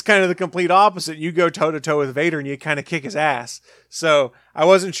 it's kind of the complete opposite. You go toe-to-toe with Vader, and you kind of kick his ass. So I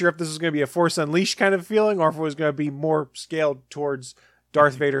wasn't sure if this was going to be a Force Unleashed kind of feeling, or if it was going to be more scaled towards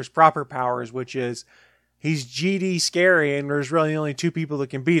Darth Vader's proper powers, which is he's GD scary, and there's really only two people that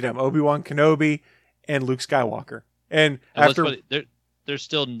can beat him: Obi-Wan Kenobi and Luke Skywalker. And after there's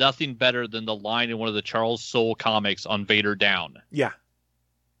still nothing better than the line in one of the Charles Soule comics on Vader Down. Yeah.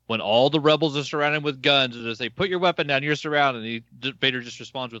 When all the rebels are surrounded with guns, and they say, "Put your weapon down, you're surrounded," and Vader just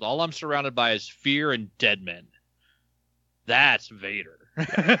responds with, "All I'm surrounded by is fear and dead men." That's Vader.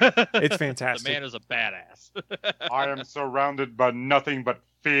 It's fantastic. The man is a badass. I am surrounded by nothing but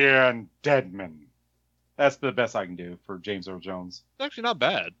fear and dead men. That's the best I can do for James Earl Jones. It's actually not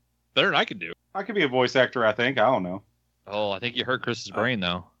bad. Better than I can do. I could be a voice actor, I think. I don't know. Oh, I think you hurt Chris's brain,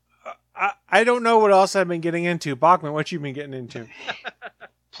 though. I don't know what else I've been getting into. Bachman, what you been getting into?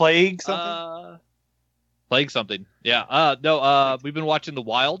 Plague something? Plague something. Yeah. No, we've been watching The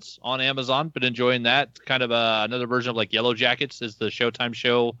Wilds on Amazon. Been enjoying that. It's kind of another version of like Yellow Jackets is the Showtime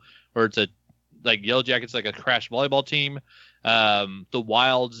show where it's like Yellow Jackets, like a crash volleyball team. The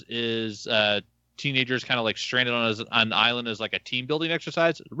Wilds is teenagers kind of like stranded on an island as like a team building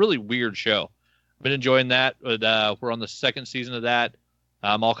exercise. Really weird show. Been enjoying that. We're on the second season of that.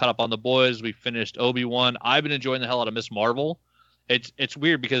 I'm all caught up on The Boys. We finished Obi-Wan. I've been enjoying the hell out of Miss Marvel. It's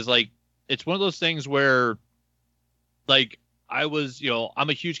weird because like it's one of those things where like I was, I'm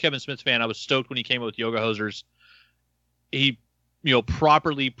a huge Kevin Smith fan. I was stoked when he came up with Yoga Hosers. He,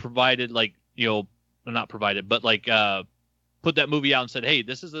 properly provided like, not provided, but like put that movie out and said, hey,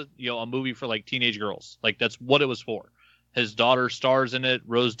 this is a movie for like teenage girls. Like that's what it was for. His daughter stars in it.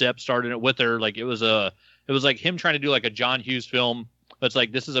 Rose Depp starred in it with her. Like it was like him trying to do like a John Hughes film. But it's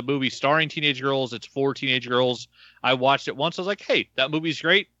like, this is a movie starring teenage girls. It's for teenage girls. I watched it once. I was like, hey, that movie's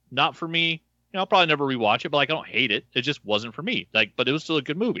great. Not for me. I'll probably never rewatch it, but like, I don't hate it. It just wasn't for me. Like, but it was still a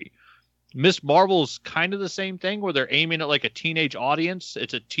good movie. Miss Marvel's kind of the same thing where they're aiming at like a teenage audience.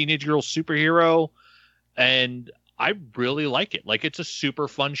 It's a teenage girl superhero. And I really like it. Like, it's a super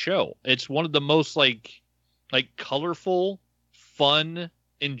fun show. It's one of the most like colorful, fun,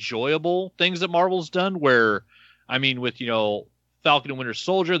 enjoyable things that Marvel's done where, I mean, with, Falcon and Winter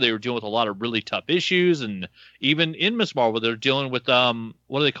Soldier, they were dealing with a lot of really tough issues, and even in Miss Marvel, they're dealing with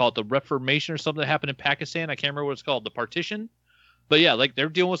what do they call it, the Reformation or something that happened in Pakistan. I can't remember what it's called, the partition. But yeah, like they're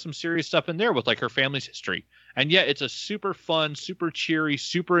dealing with some serious stuff in there with like her family's history. And yeah, it's a super fun, super cheery,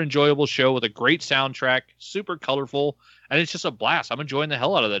 super enjoyable show with a great soundtrack, super colorful, and it's just a blast. I'm enjoying the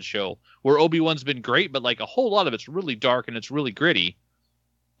hell out of that show. Where Obi-Wan's been great, but like a whole lot of it's really dark and it's really gritty.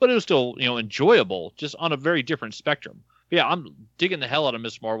 But it was still, enjoyable, just on a very different spectrum. Yeah, I'm digging the hell out of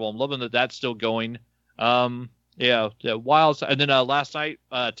Miss Marvel. I'm loving that that's still going. Yeah, Wilds. And then last night,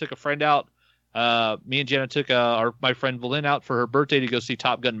 took a friend out. Me and Jenna took my friend Valin out for her birthday to go see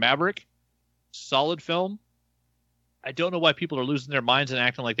Top Gun Maverick. Solid film. I don't know why people are losing their minds and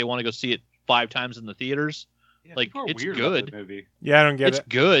acting like they want to go see it 5 times in the theaters. Yeah, like it's good. Yeah, I don't get it. It's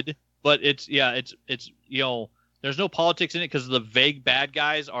good, but it's there's no politics in it because the vague bad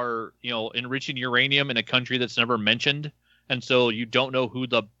guys are, enriching uranium in a country that's never mentioned. And so you don't know who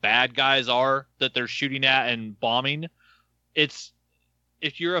the bad guys are that they're shooting at and bombing. If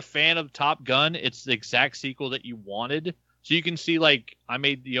you're a fan of Top Gun, it's the exact sequel that you wanted. So you can see, like, I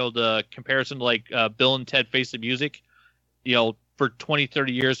made, the comparison to, like, Bill and Ted Face the Music. For 20,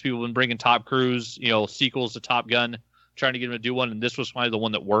 30 years, people have been bringing Top Cruise, sequels to Top Gun, trying to get him to do one. And this was finally the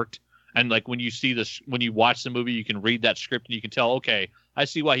one that worked. And like when you see this, when you watch the movie, you can read that script and you can tell, okay, I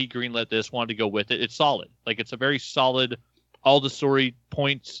see why he greenlit this, wanted to go with it. It's solid. Like it's a very solid, all the story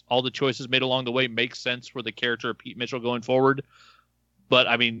points, all the choices made along the way make sense for the character of Pete Mitchell going forward. But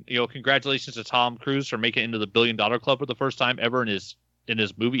I mean, congratulations to Tom Cruise for making it into the $1 billion club for the first time ever in his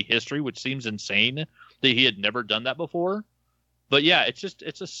movie history, which seems insane that he had never done that before. But yeah,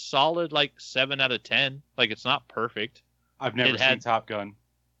 it's a solid like 7 out of 10. Like it's not perfect. I've never seen Top Gun.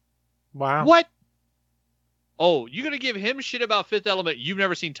 Wow. What? Oh, you're going to give him shit about Fifth Element. You've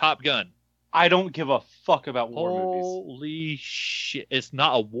never seen Top Gun. I don't give a fuck about war movies. Holy shit. It's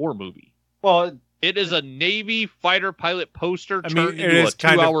not a war movie. Well, it is a Navy fighter pilot poster turned it into is a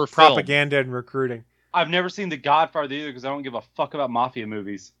 2-hour kind of propaganda and recruiting. I've never seen The Godfather either because I don't give a fuck about mafia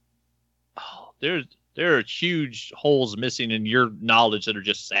movies. Oh, there are huge holes missing in your knowledge that are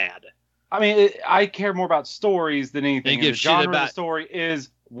just sad. I mean, I care more about stories than anything. And the genre of the story is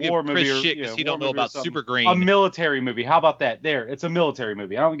war movie or shit because he don't know about Super Green. A military movie. How about that? There, it's a military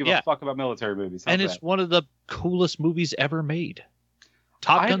movie. I don't give a fuck about military movies. And it's one of the coolest movies ever made.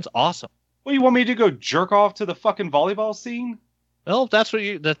 Top Gun's awesome. Well, you want me to go jerk off to the fucking volleyball scene? Well, if that's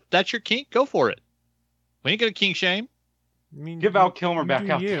what that's your kink, go for it. We ain't gonna kink shame. I mean, Get Val Kilmer back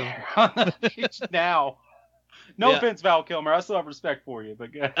out there on the beach now. No offense, Val Kilmer. I still have respect for you. But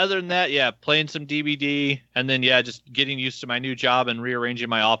other than that, playing some DBD, and then just getting used to my new job and rearranging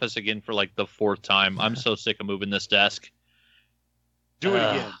my office again for like the 4th time. I'm so sick of moving this desk. Do it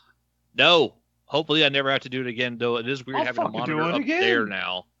again. No. Hopefully I never have to do it again, though. It is weird having a monitor up there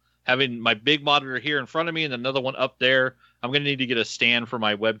now. Having my big monitor here in front of me and another one up there. I'm going to need to get a stand for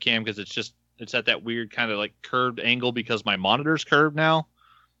my webcam because it's at that weird kind of like curved angle because my monitor's curved now.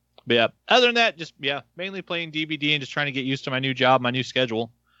 But other than that, just mainly playing DBD and just trying to get used to my new job, my new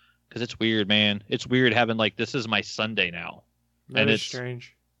schedule. Because it's weird, man. It's weird having this is my Sunday now. That is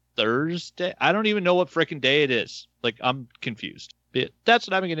strange. Thursday. I don't even know what freaking day it is. I'm confused. But that's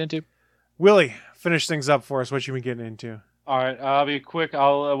what I've been getting into. Willie, finish things up for us. What you been getting into? All right, I'll be quick.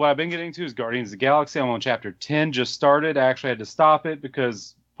 What I've been getting into is Guardians of the Galaxy. I'm on chapter 10, just started. I actually had to stop it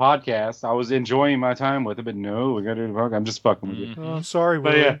because podcast. I was enjoying my time with it, but no, we got to do the podcast. I'm just fucking with you. Oh, sorry,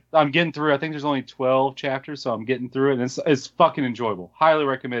 Willie. But I'm getting through. I think there's only 12 chapters, so I'm getting through it, and it's fucking enjoyable. Highly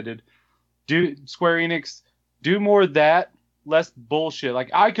recommended. Square Enix, do more of that, less bullshit.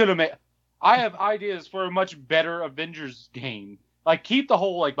 I have ideas for a much better Avengers game. Keep the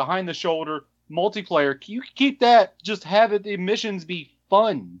whole behind the shoulder multiplayer. You keep that. Just have the missions be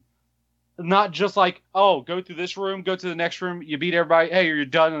fun, not just go through this room, go to the next room, you beat everybody. Hey, you're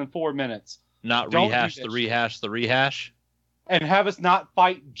done in 4 minutes. Not rehash the rehash, and have us not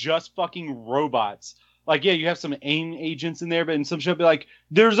fight just fucking robots. You have some AIM agents in there, but in some show, be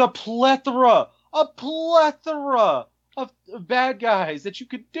there's a plethora of bad guys that you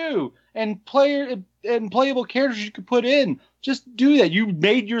could do, and playable characters you could put in. Just do that. You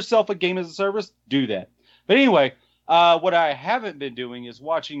made yourself a game as a service. Do that. But anyway, what I haven't been doing is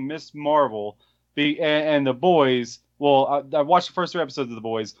watching Miss Marvel and The Boys. Well, I watched the first 3 episodes of The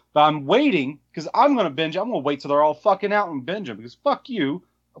Boys, but I'm waiting because I'm going to binge. I'm going to wait till they're all fucking out and binge them because fuck you.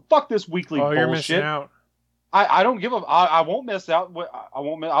 Fuck this weekly bullshit. You're missing out. I don't give a... I won't miss out.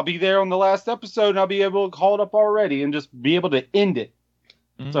 I'll be there on the last episode, and I'll be able to call it up already and just be able to end it.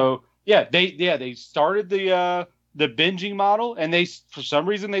 Mm-hmm. So, they started the binging model, and for some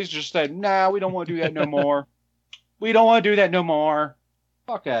reason, they just said, nah, we don't want to do that no more. We don't want to do that no more.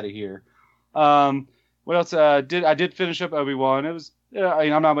 Fuck out of here. What else? I did finish up Obi-Wan. It was...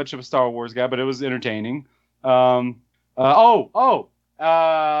 I'm not much of a Star Wars guy, but it was entertaining. I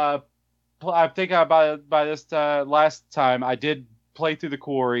think by this last time I did play through the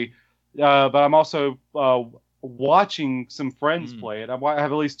quarry, but I'm also watching some friends play it. I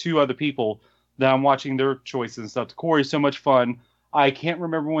have at least 2 other people that I'm watching their choices and stuff. The quarry is so much fun. I can't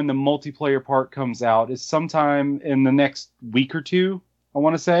remember when the multiplayer part comes out. It's sometime in the next week or 2, I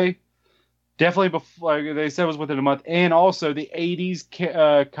want to say. Definitely before, they said it was within a month. And also the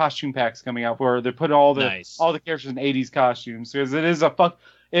 80s costume packs coming out where they put all the characters in 80s costumes, because it is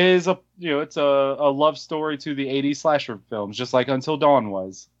it's a love story to the 80s slasher films, just like Until Dawn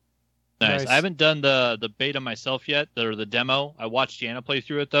was. Nice. I haven't done the beta myself yet, or the demo. I watched Jana play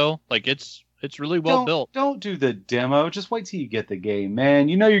through it though. It's really well built. Don't do the demo. Just wait till you get the game, man.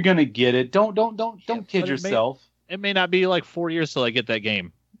 You know you're gonna get it. Don't kid yourself. It may not be 4 years till I get that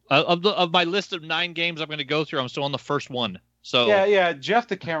game. Of my list of 9 games I'm going to go through, I'm still on the first one. So yeah. Jeff,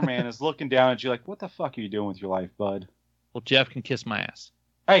 the cameraman, is looking down at you like, "What the fuck are you doing with your life, bud?" Well, Jeff can kiss my ass.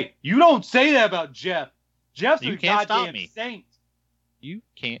 Hey, you don't say that about Jeff. Jeff's you a can't goddamn stop me. Saint. You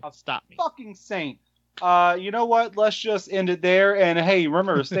can't stop me. Fucking saint. You know what? Let's just end it there. And hey,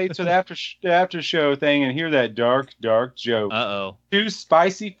 remember, stay to the after show thing and hear that dark joke. Uh-oh. Too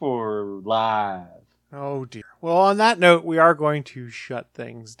spicy for live. Oh, dear. Well, on that note, we are going to shut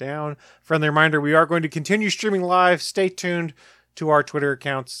things down. Friendly reminder, we are going to continue streaming live. Stay tuned to our Twitter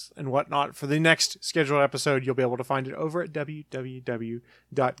accounts and whatnot for the next scheduled episode. You'll be able to find it over at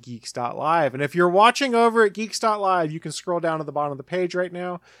www.geeks.live. And if you're watching over at geeks.live, you can scroll down to the bottom of the page right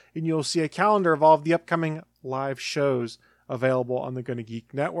now, and you'll see a calendar of all of the upcoming live shows available on the Gonna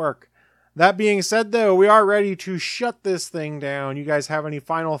Geek Network. That being said, though, we are ready to shut this thing down. You guys have any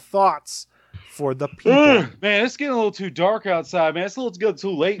final thoughts for the people? Man, it's getting a little too dark outside, man. It's a little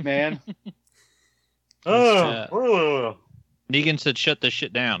too late, man. Negan said, shut this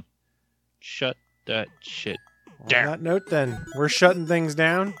shit down. Shut that shit down. On that note, then, we're shutting things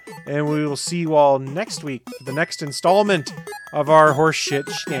down, and we will see you all next week for the next installment of our horseshit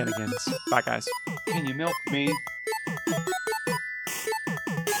shenanigans. Bye, guys. Can you milk me?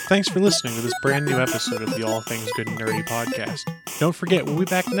 Thanks for listening to this brand new episode of the All Things Good and Nerdy podcast. Don't forget, we'll be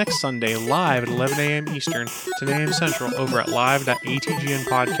back next Sunday live at 11 a.m. Eastern, 10 a.m. Central over at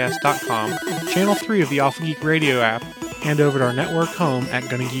live.atgnpodcast.com, channel 3 of the Alpha Geek radio app, and over at our network home at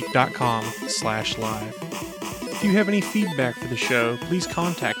gonnageek.com/live. If you have any feedback for the show, please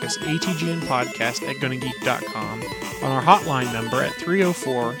contact us atgnpodcast@gonnageek.com, on our hotline number at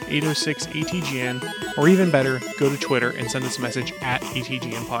 304-806-ATGN, or even better, go to Twitter and send us a message at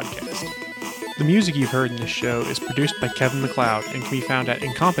ATGN Podcast. The music you've heard in this show is produced by Kevin MacLeod and can be found at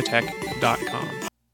incompetech.com.